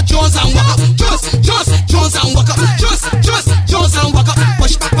there, let me Jones and walk up. Jones and walk up. Jones and walk up.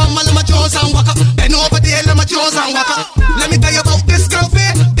 Push back on my let me Jones and walk up. Then over there, let me Jones and walk up. Let me tell you about this girl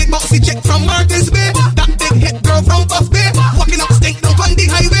here. Big boxy chick from Martins Bay. That big hit girl from Buff Bay. Walking up stink down on the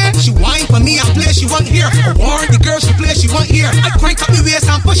highway. She whine for me and play, she want here. I warn the girl she play, she want here. I crank up the waist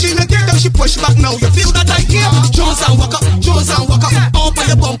and push in again. Then she push back now, you feel that I care. Jones and walk up, Jones and walk up. Up on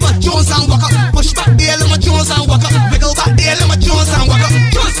your bumper, Jones and walk up. Push back there, let me Jones and walk up. Wiggle back there, let me Jones and walk up.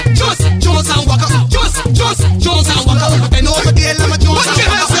 Jones and walk up. Jones and walk up. Then over there, let me Jones and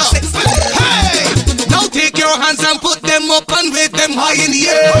walk up. Hey! Now take your hands and put them up and wave them high in the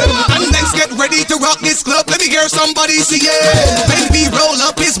air. And let's get ready to rock this club. Let me hear somebody say yeah. When we roll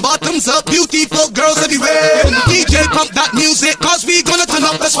up, his bottoms up. Beautiful girls everywhere. DJ pump that music, cause we gonna turn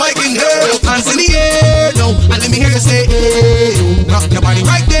up the swag in here. Hands in the air, no. And let me hear you say hey. Rock your body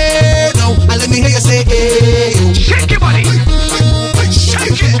right there, no. And let me hear you say hey. Shake your body.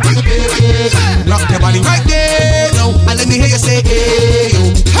 Shake it. Rock your body right there, no. And let me hear you say hey.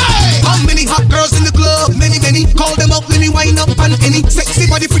 Hey! How many hot girls in the club? Many. Call them up, let me wind up on any. Sexy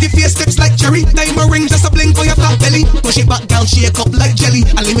body, pretty face, tips like cherry. Diamond ring, just a bling for your fat belly. Push it back down, shake up like jelly.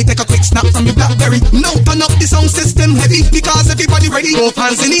 And let me take a quick snap from your Blackberry. Now turn up the sound system heavy, because everybody ready. Both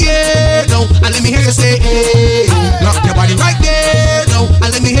hands in the air, no. And let me hear you say hey. Rock your body right there, no.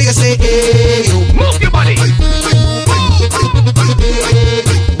 And let me hear you say hey. Move your body.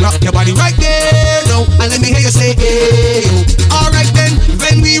 Rock your body right there, no. And let me hear you say hey. Alright then,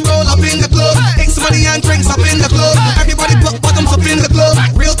 when we roll up in the club, take some money and drinks up in the club. Everybody put bottoms up in the club.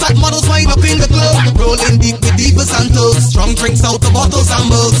 Real tight models wind up in the club. Rolling deep with divas and thugs. Strong drinks out the bottles and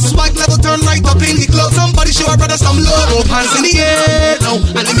mugs. Swag level turn right up in the club. Somebody show a brother some love. Both hands in the air, no.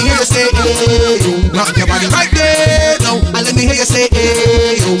 And let me hear you say hey. Rock your body right there, no. And let me hear you say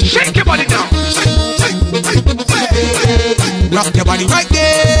hey. Shake your body now. Rock your body right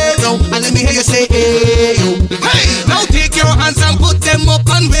there, no. And let me hear you say hey. Hey, now take your hands and put them up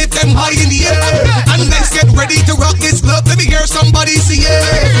and wave them high in the air. And let's get ready to rock this club. Let me hear somebody say yeah.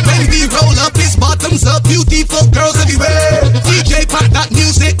 When we roll up, his bottoms up. Beautiful girls everywhere. DJ pack that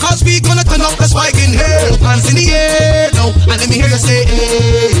music, cause we gonna turn up the swag in here. Hands in the air, no. And let me hear you say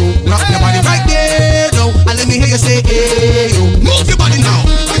hey. Rock your body right there, no. And let me hear you say hey. Move your body now.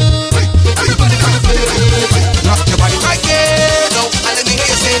 Everybody. Rock your body right there, no. And let me hear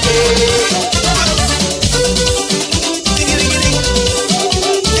you say hey.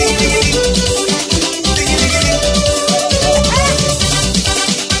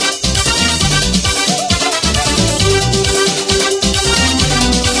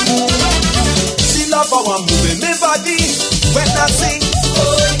 When I say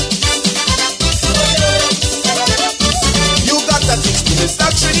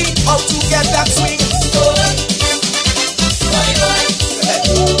how to get that swing.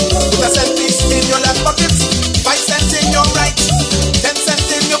 Put a cent piece in your left pocket, 5 cents in your right, 10 cents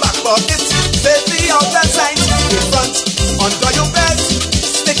in your back pocket. Take the outer side, in front, under your bed,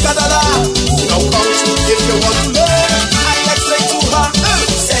 stick a dollar. Now count if you want to learn. I explain to her.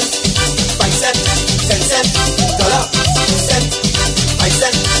 Cent, 5 cents, 10 cents, dollar, cent, 5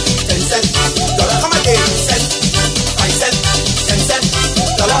 cents, 10 cents, dollar. Come again, cent, 5 cents, 10 cents,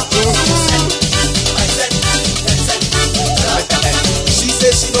 dollar, cent, 5 cents, 10 cents, dollar. She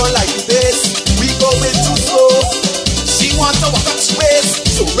says she don't like the bass, we going too slow. She wants to walk up to waist,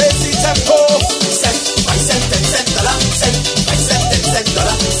 so raise the tempo. Cent, 5 cents, 10 cents, dollar, cent, 5 cents, 10 cents,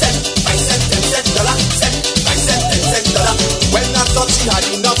 dollar, cent, 5 cents, 10 cents, dollar, cent, 5 cents, 10 cents, dollar. When I thought she had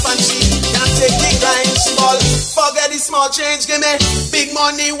enough and she can't take the grind, she ball, forget the small change, give me big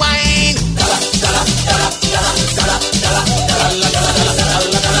money wine. Dollar, dollar, dollar, dollar, dollar, dollar, dollar, dollar,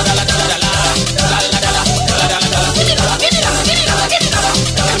 dollar, dollar,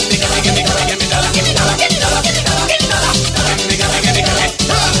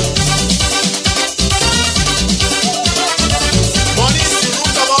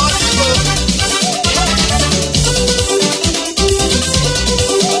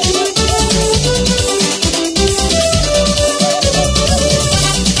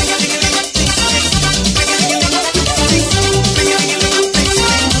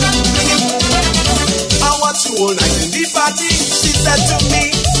 whole night in the party, she said to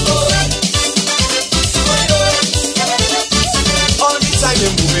me, all the time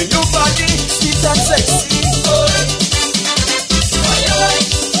you're moving your body, sweet and sexy.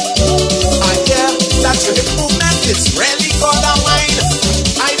 I hear that your hip movement is really called a wine.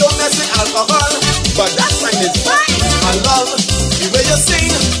 I don't mess with alcohol, but that wine is fine. I love the way you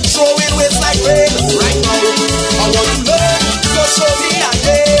sing, throwing waves like rain. Right now, I want to learn, so show me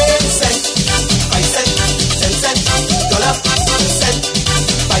again. Cent, 5 cents, 10 cents, dollar, cent,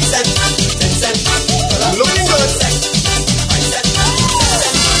 5 cents, 10 cents, dollar. Looking good, cent, 5 cents, 10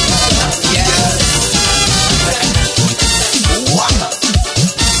 cents, dollar. Yeah. Wow.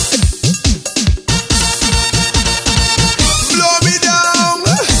 Blow me down.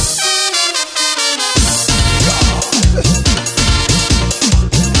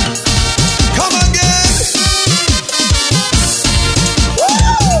 Come again.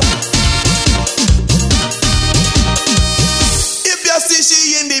 Woo. If you see she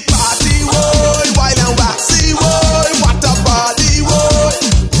in the party, woy, wild and waxy, woy, what a body, woy.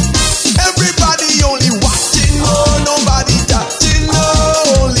 Everybody only watching, oh, nobody touching,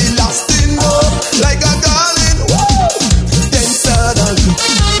 oh, only lasting, oh, like a darling, woo. Then suddenly,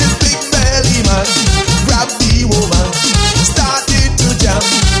 this big belly man grabbed the woman, started to jam.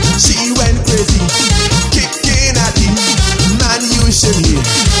 She went crazy, kicking at him, man, you should hear.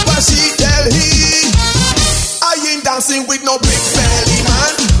 But she tell him, I ain't dancing with no big belly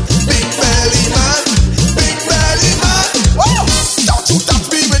man, big belly man, big belly man. Woo! Don't you touch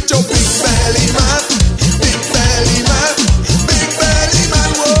me with your big belly man, big belly man, big belly man.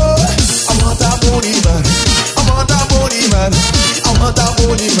 Whoa! I want a bony man, I want a bony man, I want a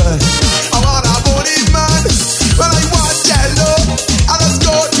bony man, I want a bony man. When I want jello, I just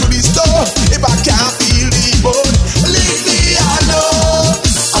go to the store. If I can't feel the bone, leave me alone.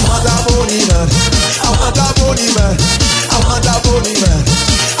 I want a bony man, I want a bony man, I want a bony man,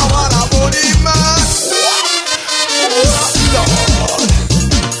 I want a bony man. Lord,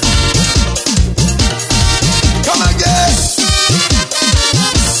 come again.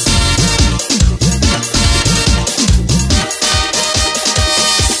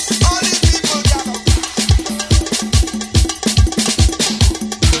 All these people gather.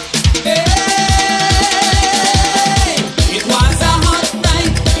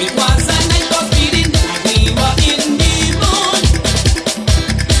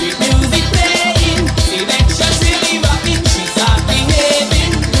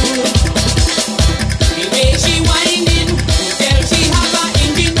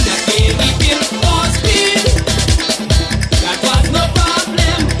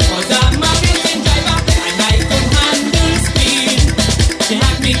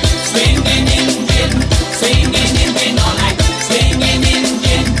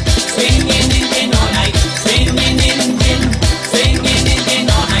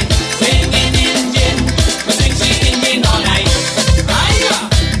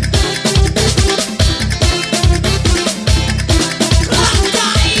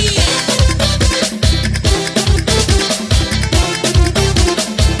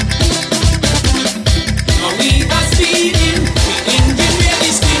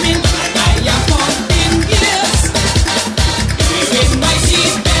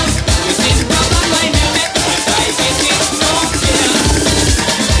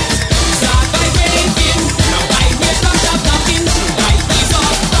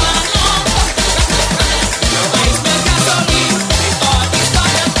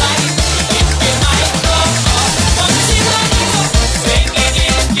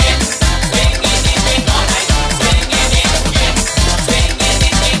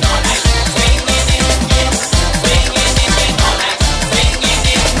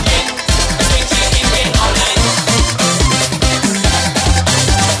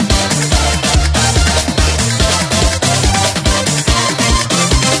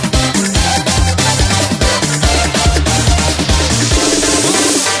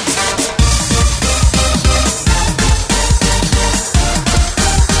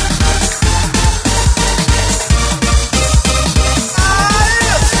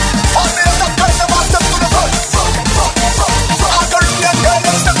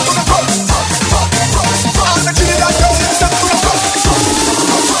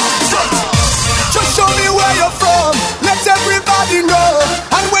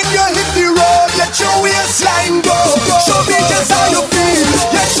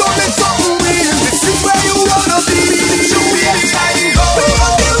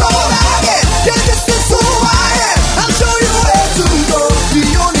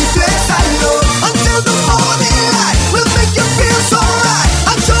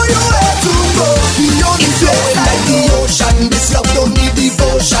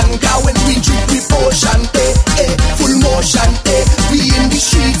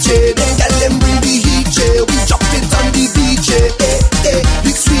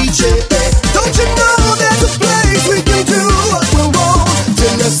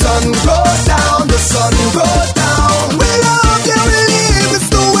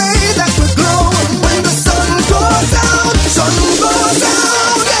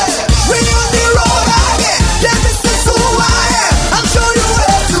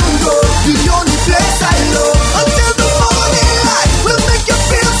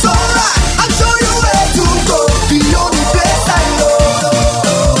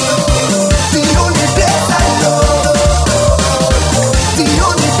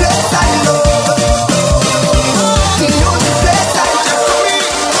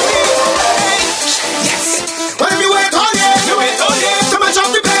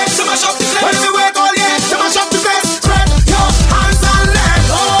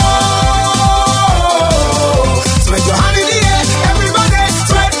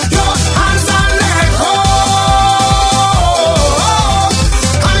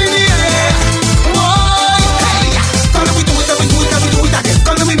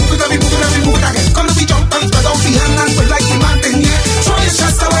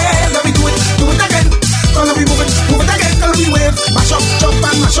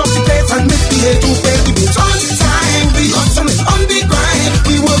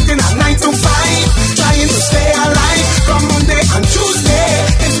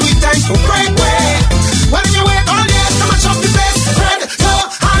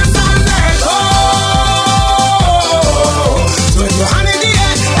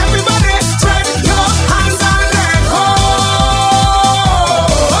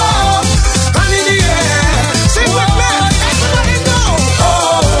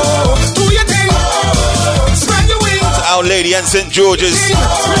 Lady and St. George's.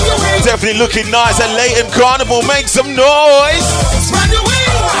 Definitely looking nice at Leyton Carnival. Make some noise.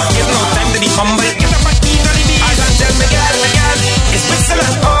 There's no time to be humble. Get up and eat on the beat. I don't tell me girl, it's whistle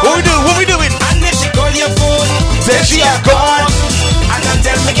and horn. What we do? What we doing? And if she call your phone, then she are gone. I don't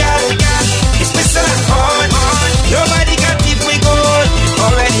tell me girl, it's whistle and horn. Nobody can keep me going.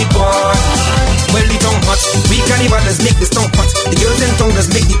 Already born. Well, the tongue hot. We carnivals make this tongue hot. The girls in tongue does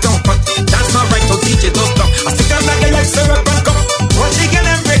make the tongue hot. That's not right, so teach it, don't stop. I stick on like a like syrup and cup. One chicken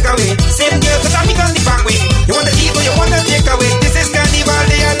and break away. Same girl, but I'm on the back way. You want to eat or you want to take away. This is carnival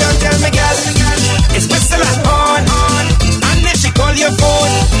day, I don't tell me girl. It's whistle and horn. And if she call your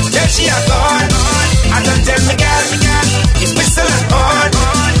phone, tell she are gone. I don't tell me girl. It's whistle and horn.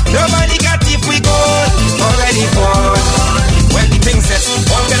 Nobody got if we go. Already born. When the thing says,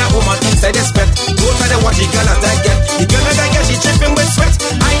 one kind of woman inside the sweat. Don't matter what the girl that I get. The girl that I get, she dripping with sweat.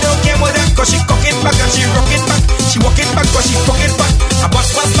 I don't care what that, cause she cock it back and she rock it back. She walk it back cause she fuck it back. I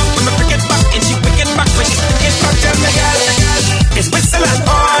bust back when I pick it back. And she wick it back when she stick it back. Tell me girl, it's whistle and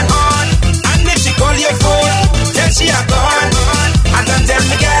on. And if she call your phone, tell she are gone. And then tell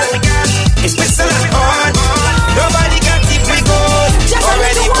me girl, it's whistle and on. Nobody got if we go.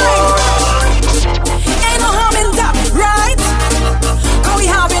 Already gone. Ain't no harm in that, right? Cause we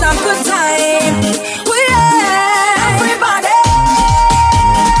having a good time. We everybody.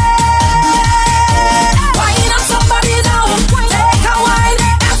 Wine up somebody now. Take a wine,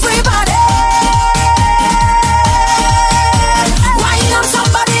 everybody. Wine up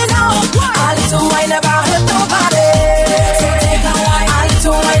somebody now. A little wine never hurt nobody. So take a wine. A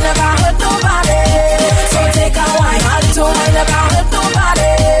little wine never hurt nobody. So take a wine. A little wine never hurt nobody.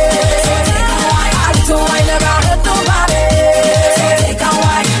 So I never hurt nobody. So take a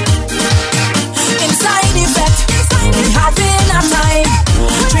wine. Inside effect, we having a time.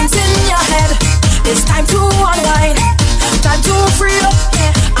 Drinks in your head. It's time to unwind. Time to free up,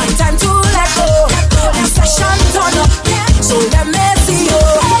 and time to let go. The session turn up, so let me see you.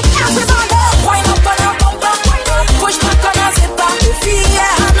 Everybody, wind up on a bumper. Push back on a zipper. If you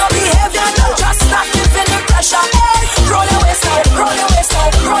have no behavior, no, just stop giving the pressure. Roll your waist out, roll your waist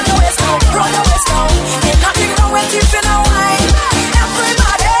out, roll your waist out, roll your waist out. Ain't nothing wrong with keeping a wine.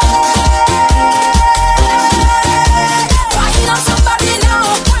 Everybody, wine on somebody now.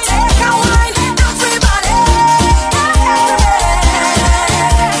 Take a wine, everybody.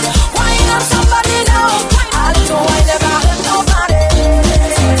 Wine on somebody now. A little wine never hurt nobody.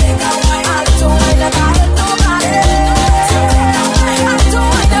 So take a wine. A little wine never hurt nobody. A little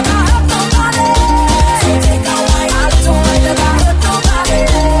wine never hurt nobody. So take a wine. A little wine never hurt nobody.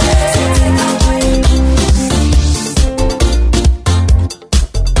 So take a wine.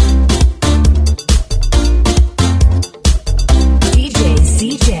 DJ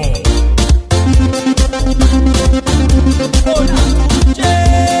CJ.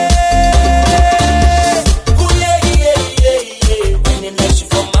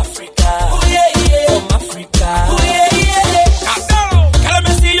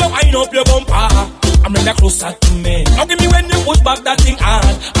 Closer to me. Now give me when you push back that thing hard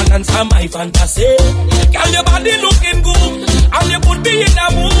and answer my fantasy. Girl, your body looking good and you could be in a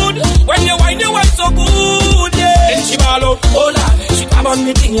mood when you whine so good, yeah. Then she ball out, oh Lord. She come on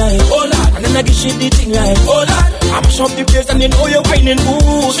me thing like, oh Lord. And then I give she the thing like, oh Lord. I'm shop the place and you know you're whining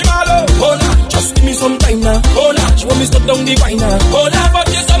good. She ball out, oh Lord. Just give me some time now, oh Lord. She want me stop down the wine now, oh Lord.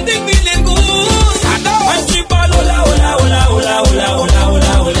 But you something feeling good. I know. And she ball, hola, hola, hola, hola, hola, hola,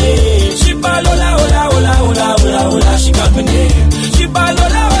 hola, hola. She ball, hola, hola, hola, hola, hola, hola. She got me name. She ball,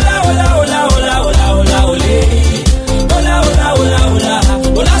 hola, hola, hola, hola, hola, hola, hola, hola. Hola, hola, hola, hola,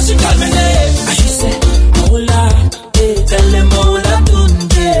 hola. She got me name. And she said, hola, tell them hola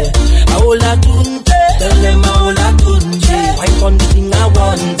tunje, hola tunje, tell them hola tunje. Wipe on the thing I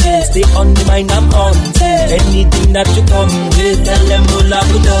want, stay on the mind I'm on. Anything that you come with, tell them hola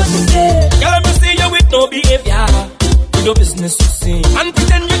tunje. Girl, me see you with no behavior. No business to sing and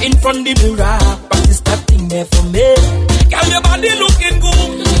pretend you're in front of the mirror. Practice that thing there for me. Girl, your body looking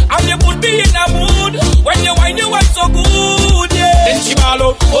good and you could be in a mood when you whine so good, yeah. Then she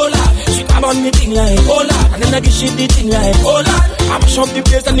ball out, oh Lord. She come on me thing like, oh Lord. And then I give she the thing like, oh Lord. I'm shop the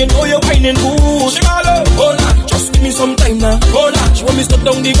place and you know you're whining good. She ball out, oh Lord. Just give me some time now, oh Lord. She want me stop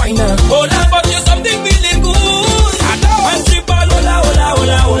down the wine now, oh Lord. But you something feeling good, I know. And she ball, hola, hola,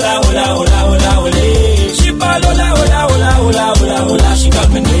 hola, hola, hola, hola, hola, hola. She ball, hola, hola, hola, hola, hola, hola. She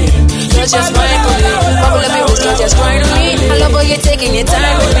got me name. You're just fine with me. Bubble up your waist, you're just fine with me. I love how you're taking your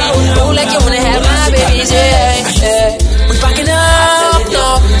time with me. Move like you wanna have my babies, yeah. We backing up,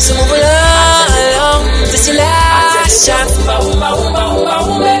 no, so move along. This your last chance.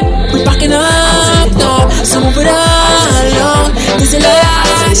 We backing up, no, so move it up. alone. This is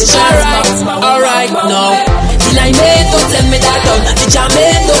alright now. The line don't tell me that done. The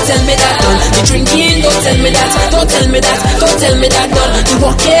jamming don't tell me that done. The drinking don't tell me that. Don't tell me that. Don't tell me that done. The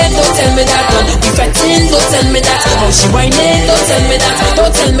walking don't tell me that done. The fetting don't tell me that. How she whining don't tell me that.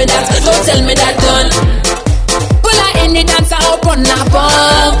 Don't tell me that. Don't tell me that done. Pull her in the dance up on a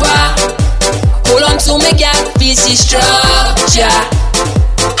bumper. Hold on to me, girl, feel she structure.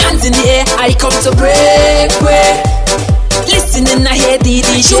 Hands in the air, I come to break way. Listening, I hear the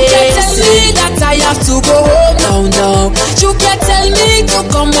DJ. You can't tell me that I have to go home, no, no. You can't tell me to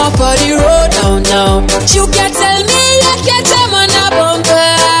come up on the road, no, no. You can't tell me I can't jam on a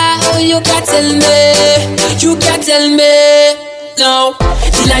bumper. You can't tell me, you can't tell me, no.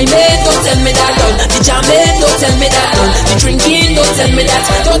 The line don't tell me that done. The jamming don't tell me that done. The drinking don't tell me that.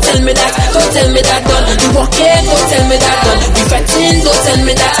 Don't tell me that. Don't tell me that done. The walking don't tell me that done. The fetting don't tell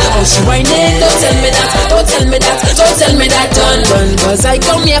me that. How she whining don't tell me that. Don't tell me that. Don't tell me that done. Cause I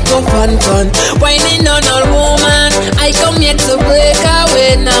come here for fun. Whining on all woman. I come here to break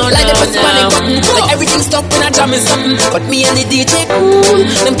away now. Like the first panic button. Like everything stop when I jamming something. But me and the DJ cool.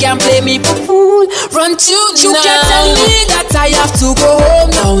 Them can't play me for fool. Run to you now. Can't tell me that I have to go home.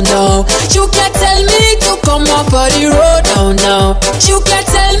 No, no. You can't tell me to come up on the road. No, no. You can't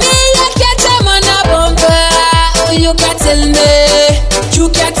tell me I can't jam on a bumper. Oh, you can't tell me.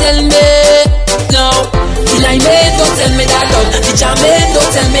 You can't tell me. No. The line don't tell me that done. The jamming don't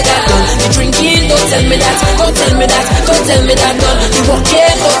tell me that done. The drinking don't tell me that. Don't tell me that. Don't tell me that done. The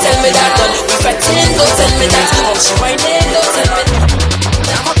walking don't tell me that done. The fetting don't tell me that. Oh, she whining don't tell me that.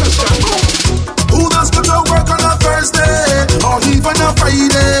 Who does go to work on a Thursday or even a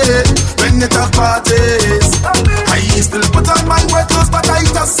Friday when it a parties? I still put on my wet clothes, but I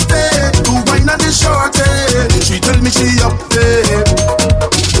just stay to wine on the shorty. She tell me she up there.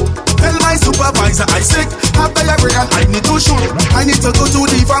 Tell my supervisor I sick, have diarrhea and I need to shoot. I need to go to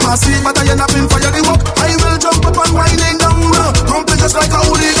the pharmacy, but I end up in fire the walk. I will jump up and whining down, complete just like a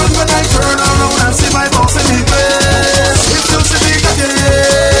hooligan when I turn around and see my boss in the place. If you see me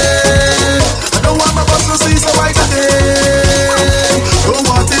again, I don't want my boss to see, so I got it. Don't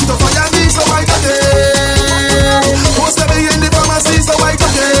want him to fire me, so I got it. Post me in the pharmacy, so I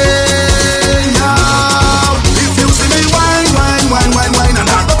got it. Now, if you see me whine, and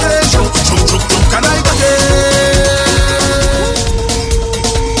I'm not there, choke, and I got it.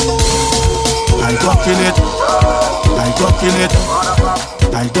 I ducking it, I ducking it,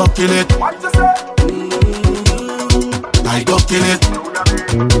 I ducking it, I ducking it,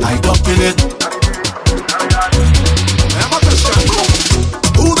 I ducking it.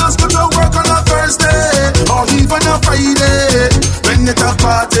 Who does go to work on a Thursday or even a Friday when it a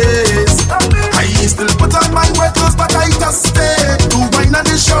parties? I still put on my wet clothes, but I just stay to wine on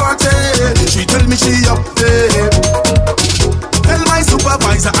the shorty. She tell me she up there. Tell my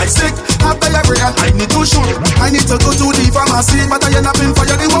supervisor I sick, have diarrhea and I need to shoot. I need to go to the pharmacy, but I end up in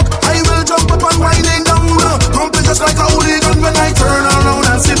fire the walk. I will jump up and whining down, complete just like a hooligan when I turn around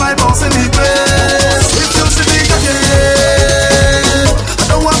and see my boss in the place. If you see me again, I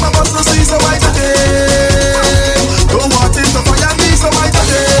don't want my boss to see, so I got it. Don't want him to fire me, so I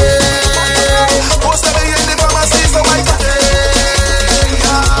got it. Post me in the pharmacy, so I got it.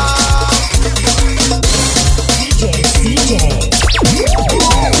 DJ.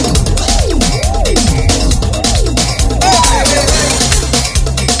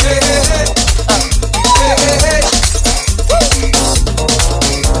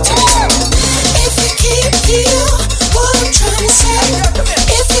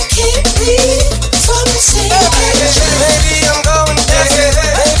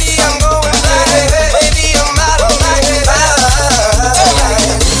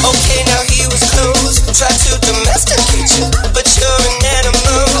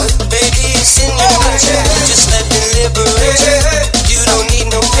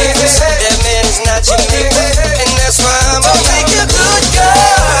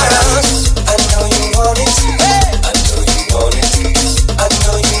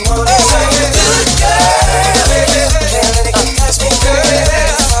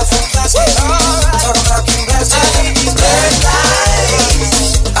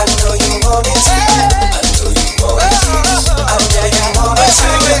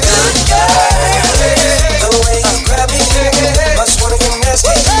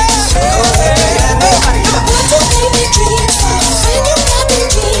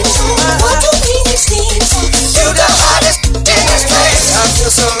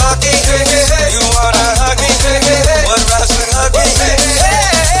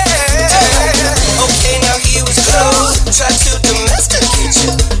 Try to domesticate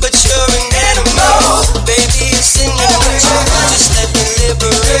you, but you're an animal. Baby, it's in your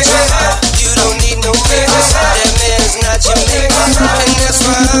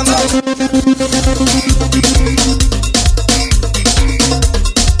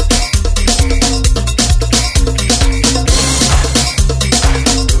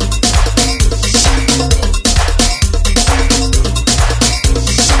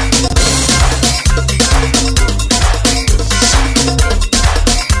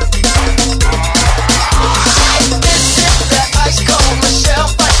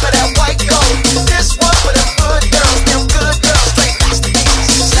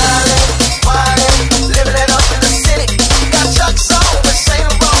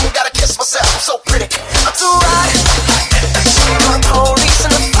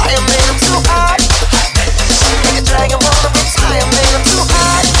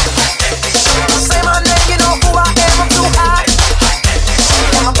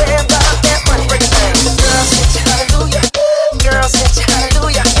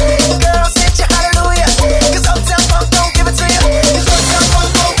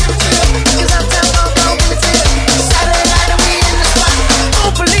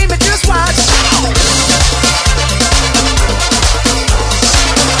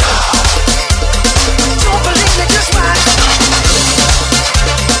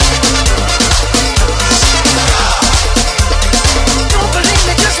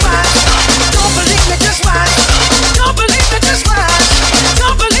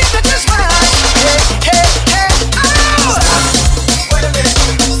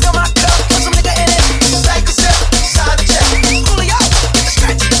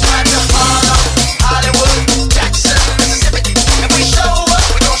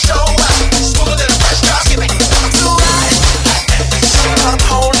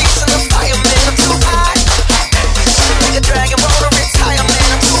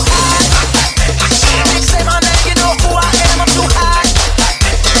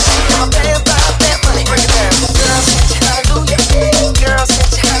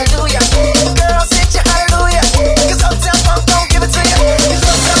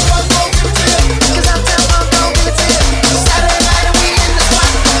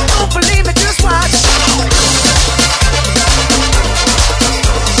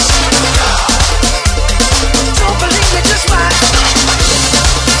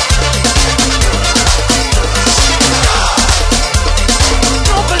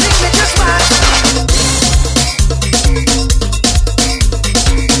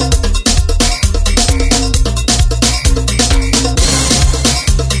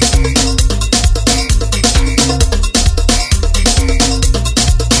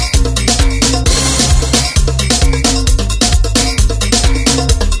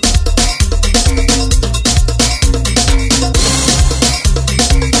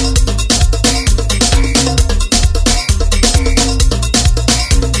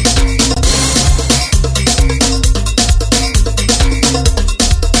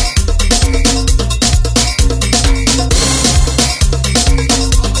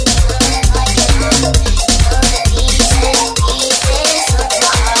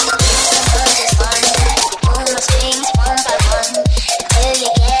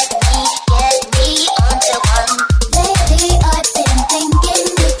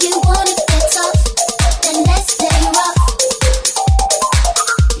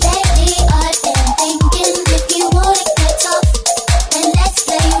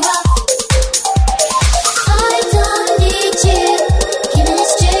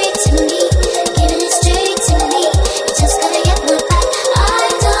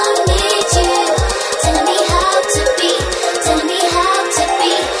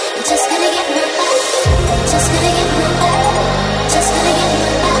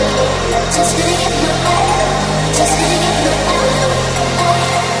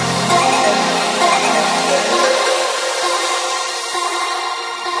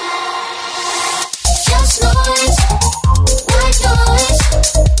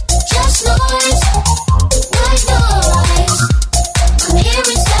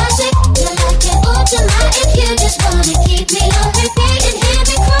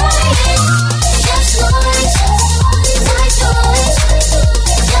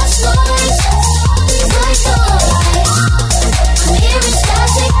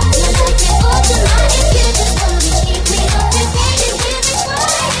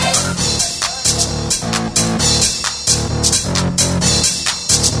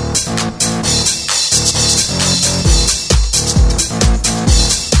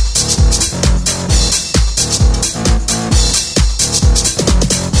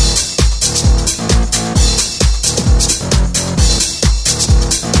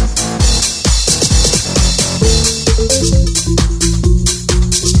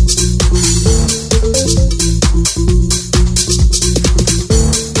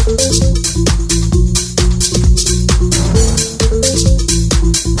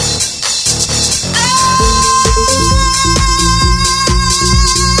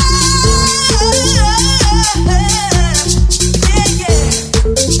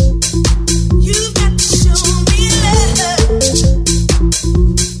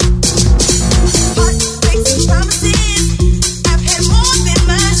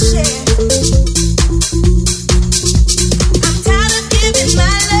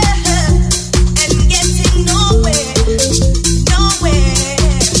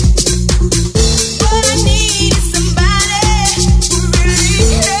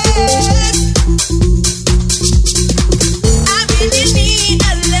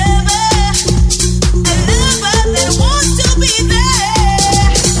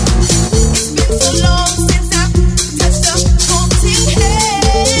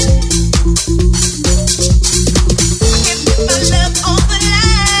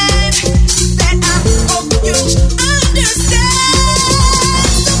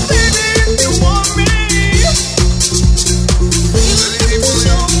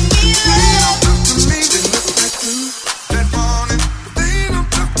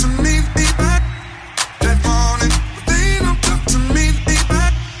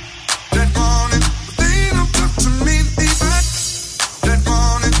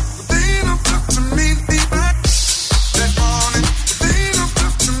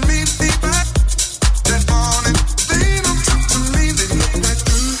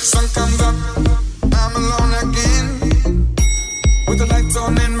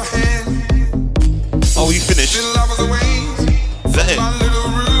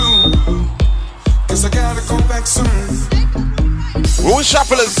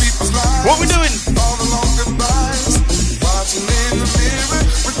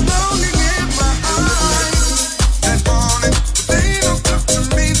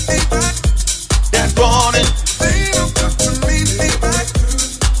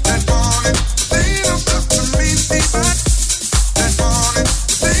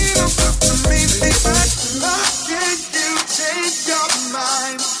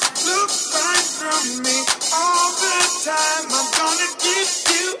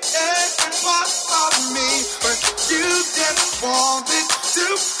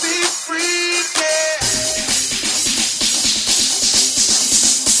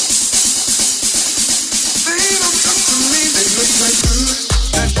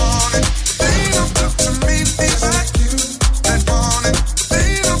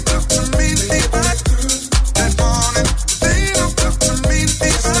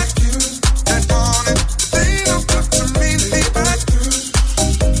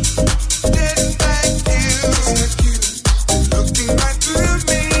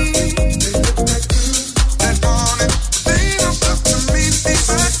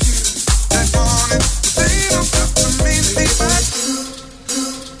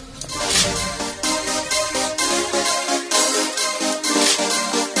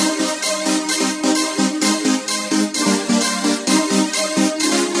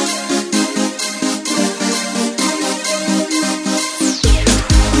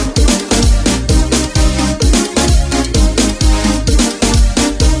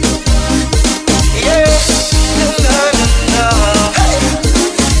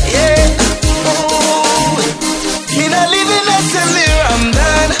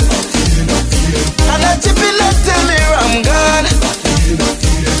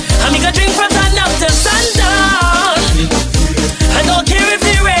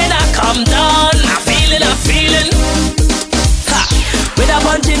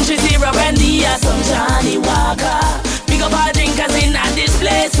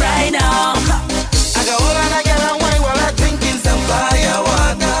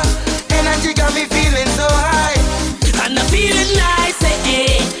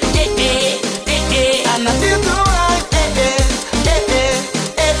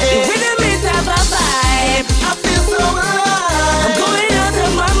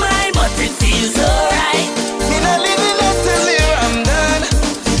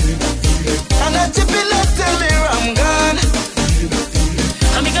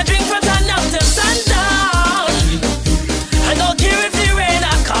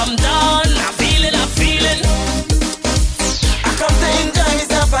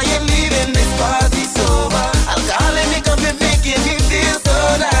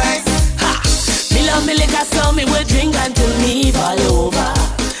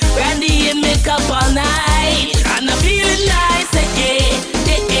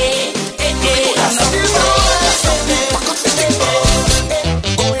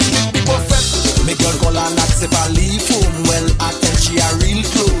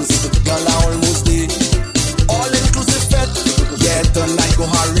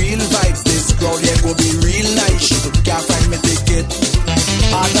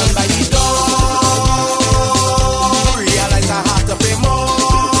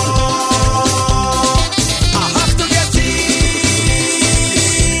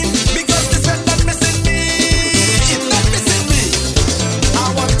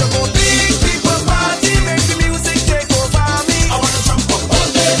I want to go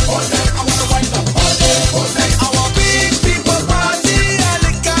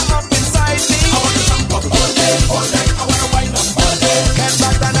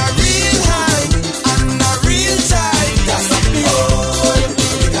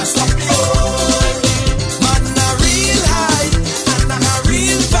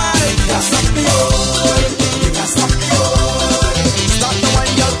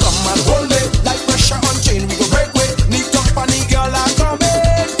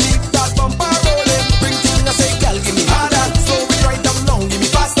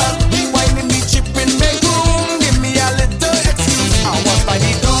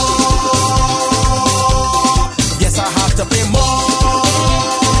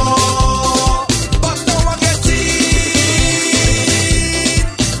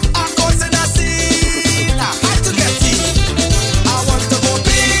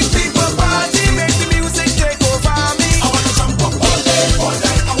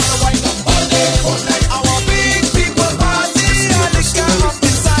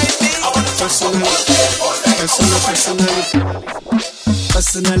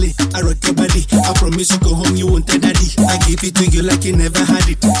Personally, I rock your body. I promise you go home, you won't tell daddy. I give it to you like you never had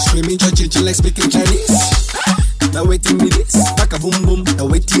it. Screaming, judging, like speaking Chinese. Now waiting me this, back a boom boom. Now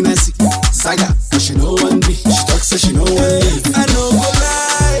waiting I see Saga, but she know one me. She talks so she know one me. I know go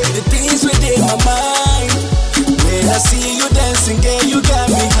lie, the things within my mind. When I see you dancing, girl, you got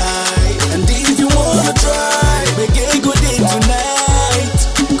me high. And if you wanna try, make a good day tonight.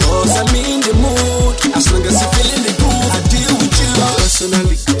 Cause I'm in the mood. As long as you're feeling the groove, I deal with you.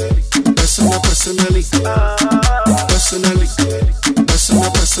 Personally,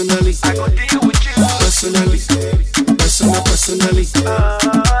 personally, I go deal with you. Personally,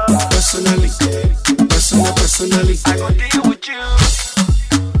 I go deal with you.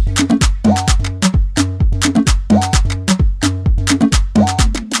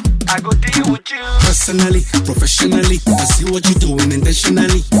 I go deal with you. Personally, professionally, I see what you're doing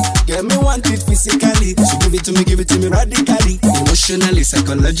intentionally. Get me wanted physically, so give it to me radically. Emotionally,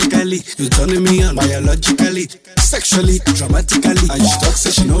 psychologically, you turning me on biologically, sexually, dramatically. And she talks so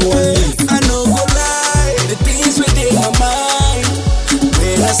she know what I know go lie, the things within my mind.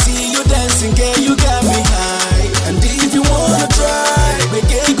 When I see you dancing, girl, you got me high. And if you wanna try,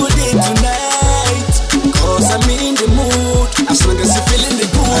 make a good day tonight. Cause I'm in the mood. As long as you're feeling the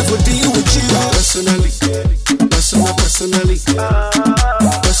groove, I will deal with you. Personally,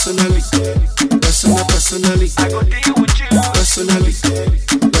 I go deal with you.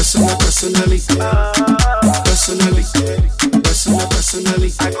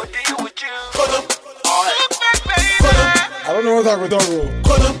 Personally, I go deal with you. I don't know what I'm going to do.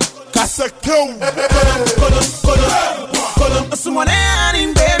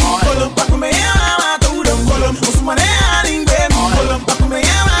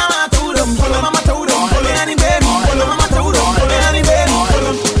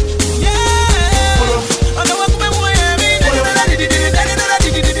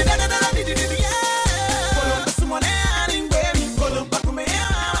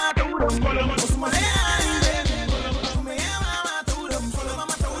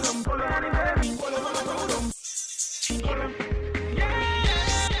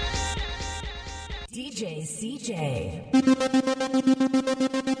 DJ CJ.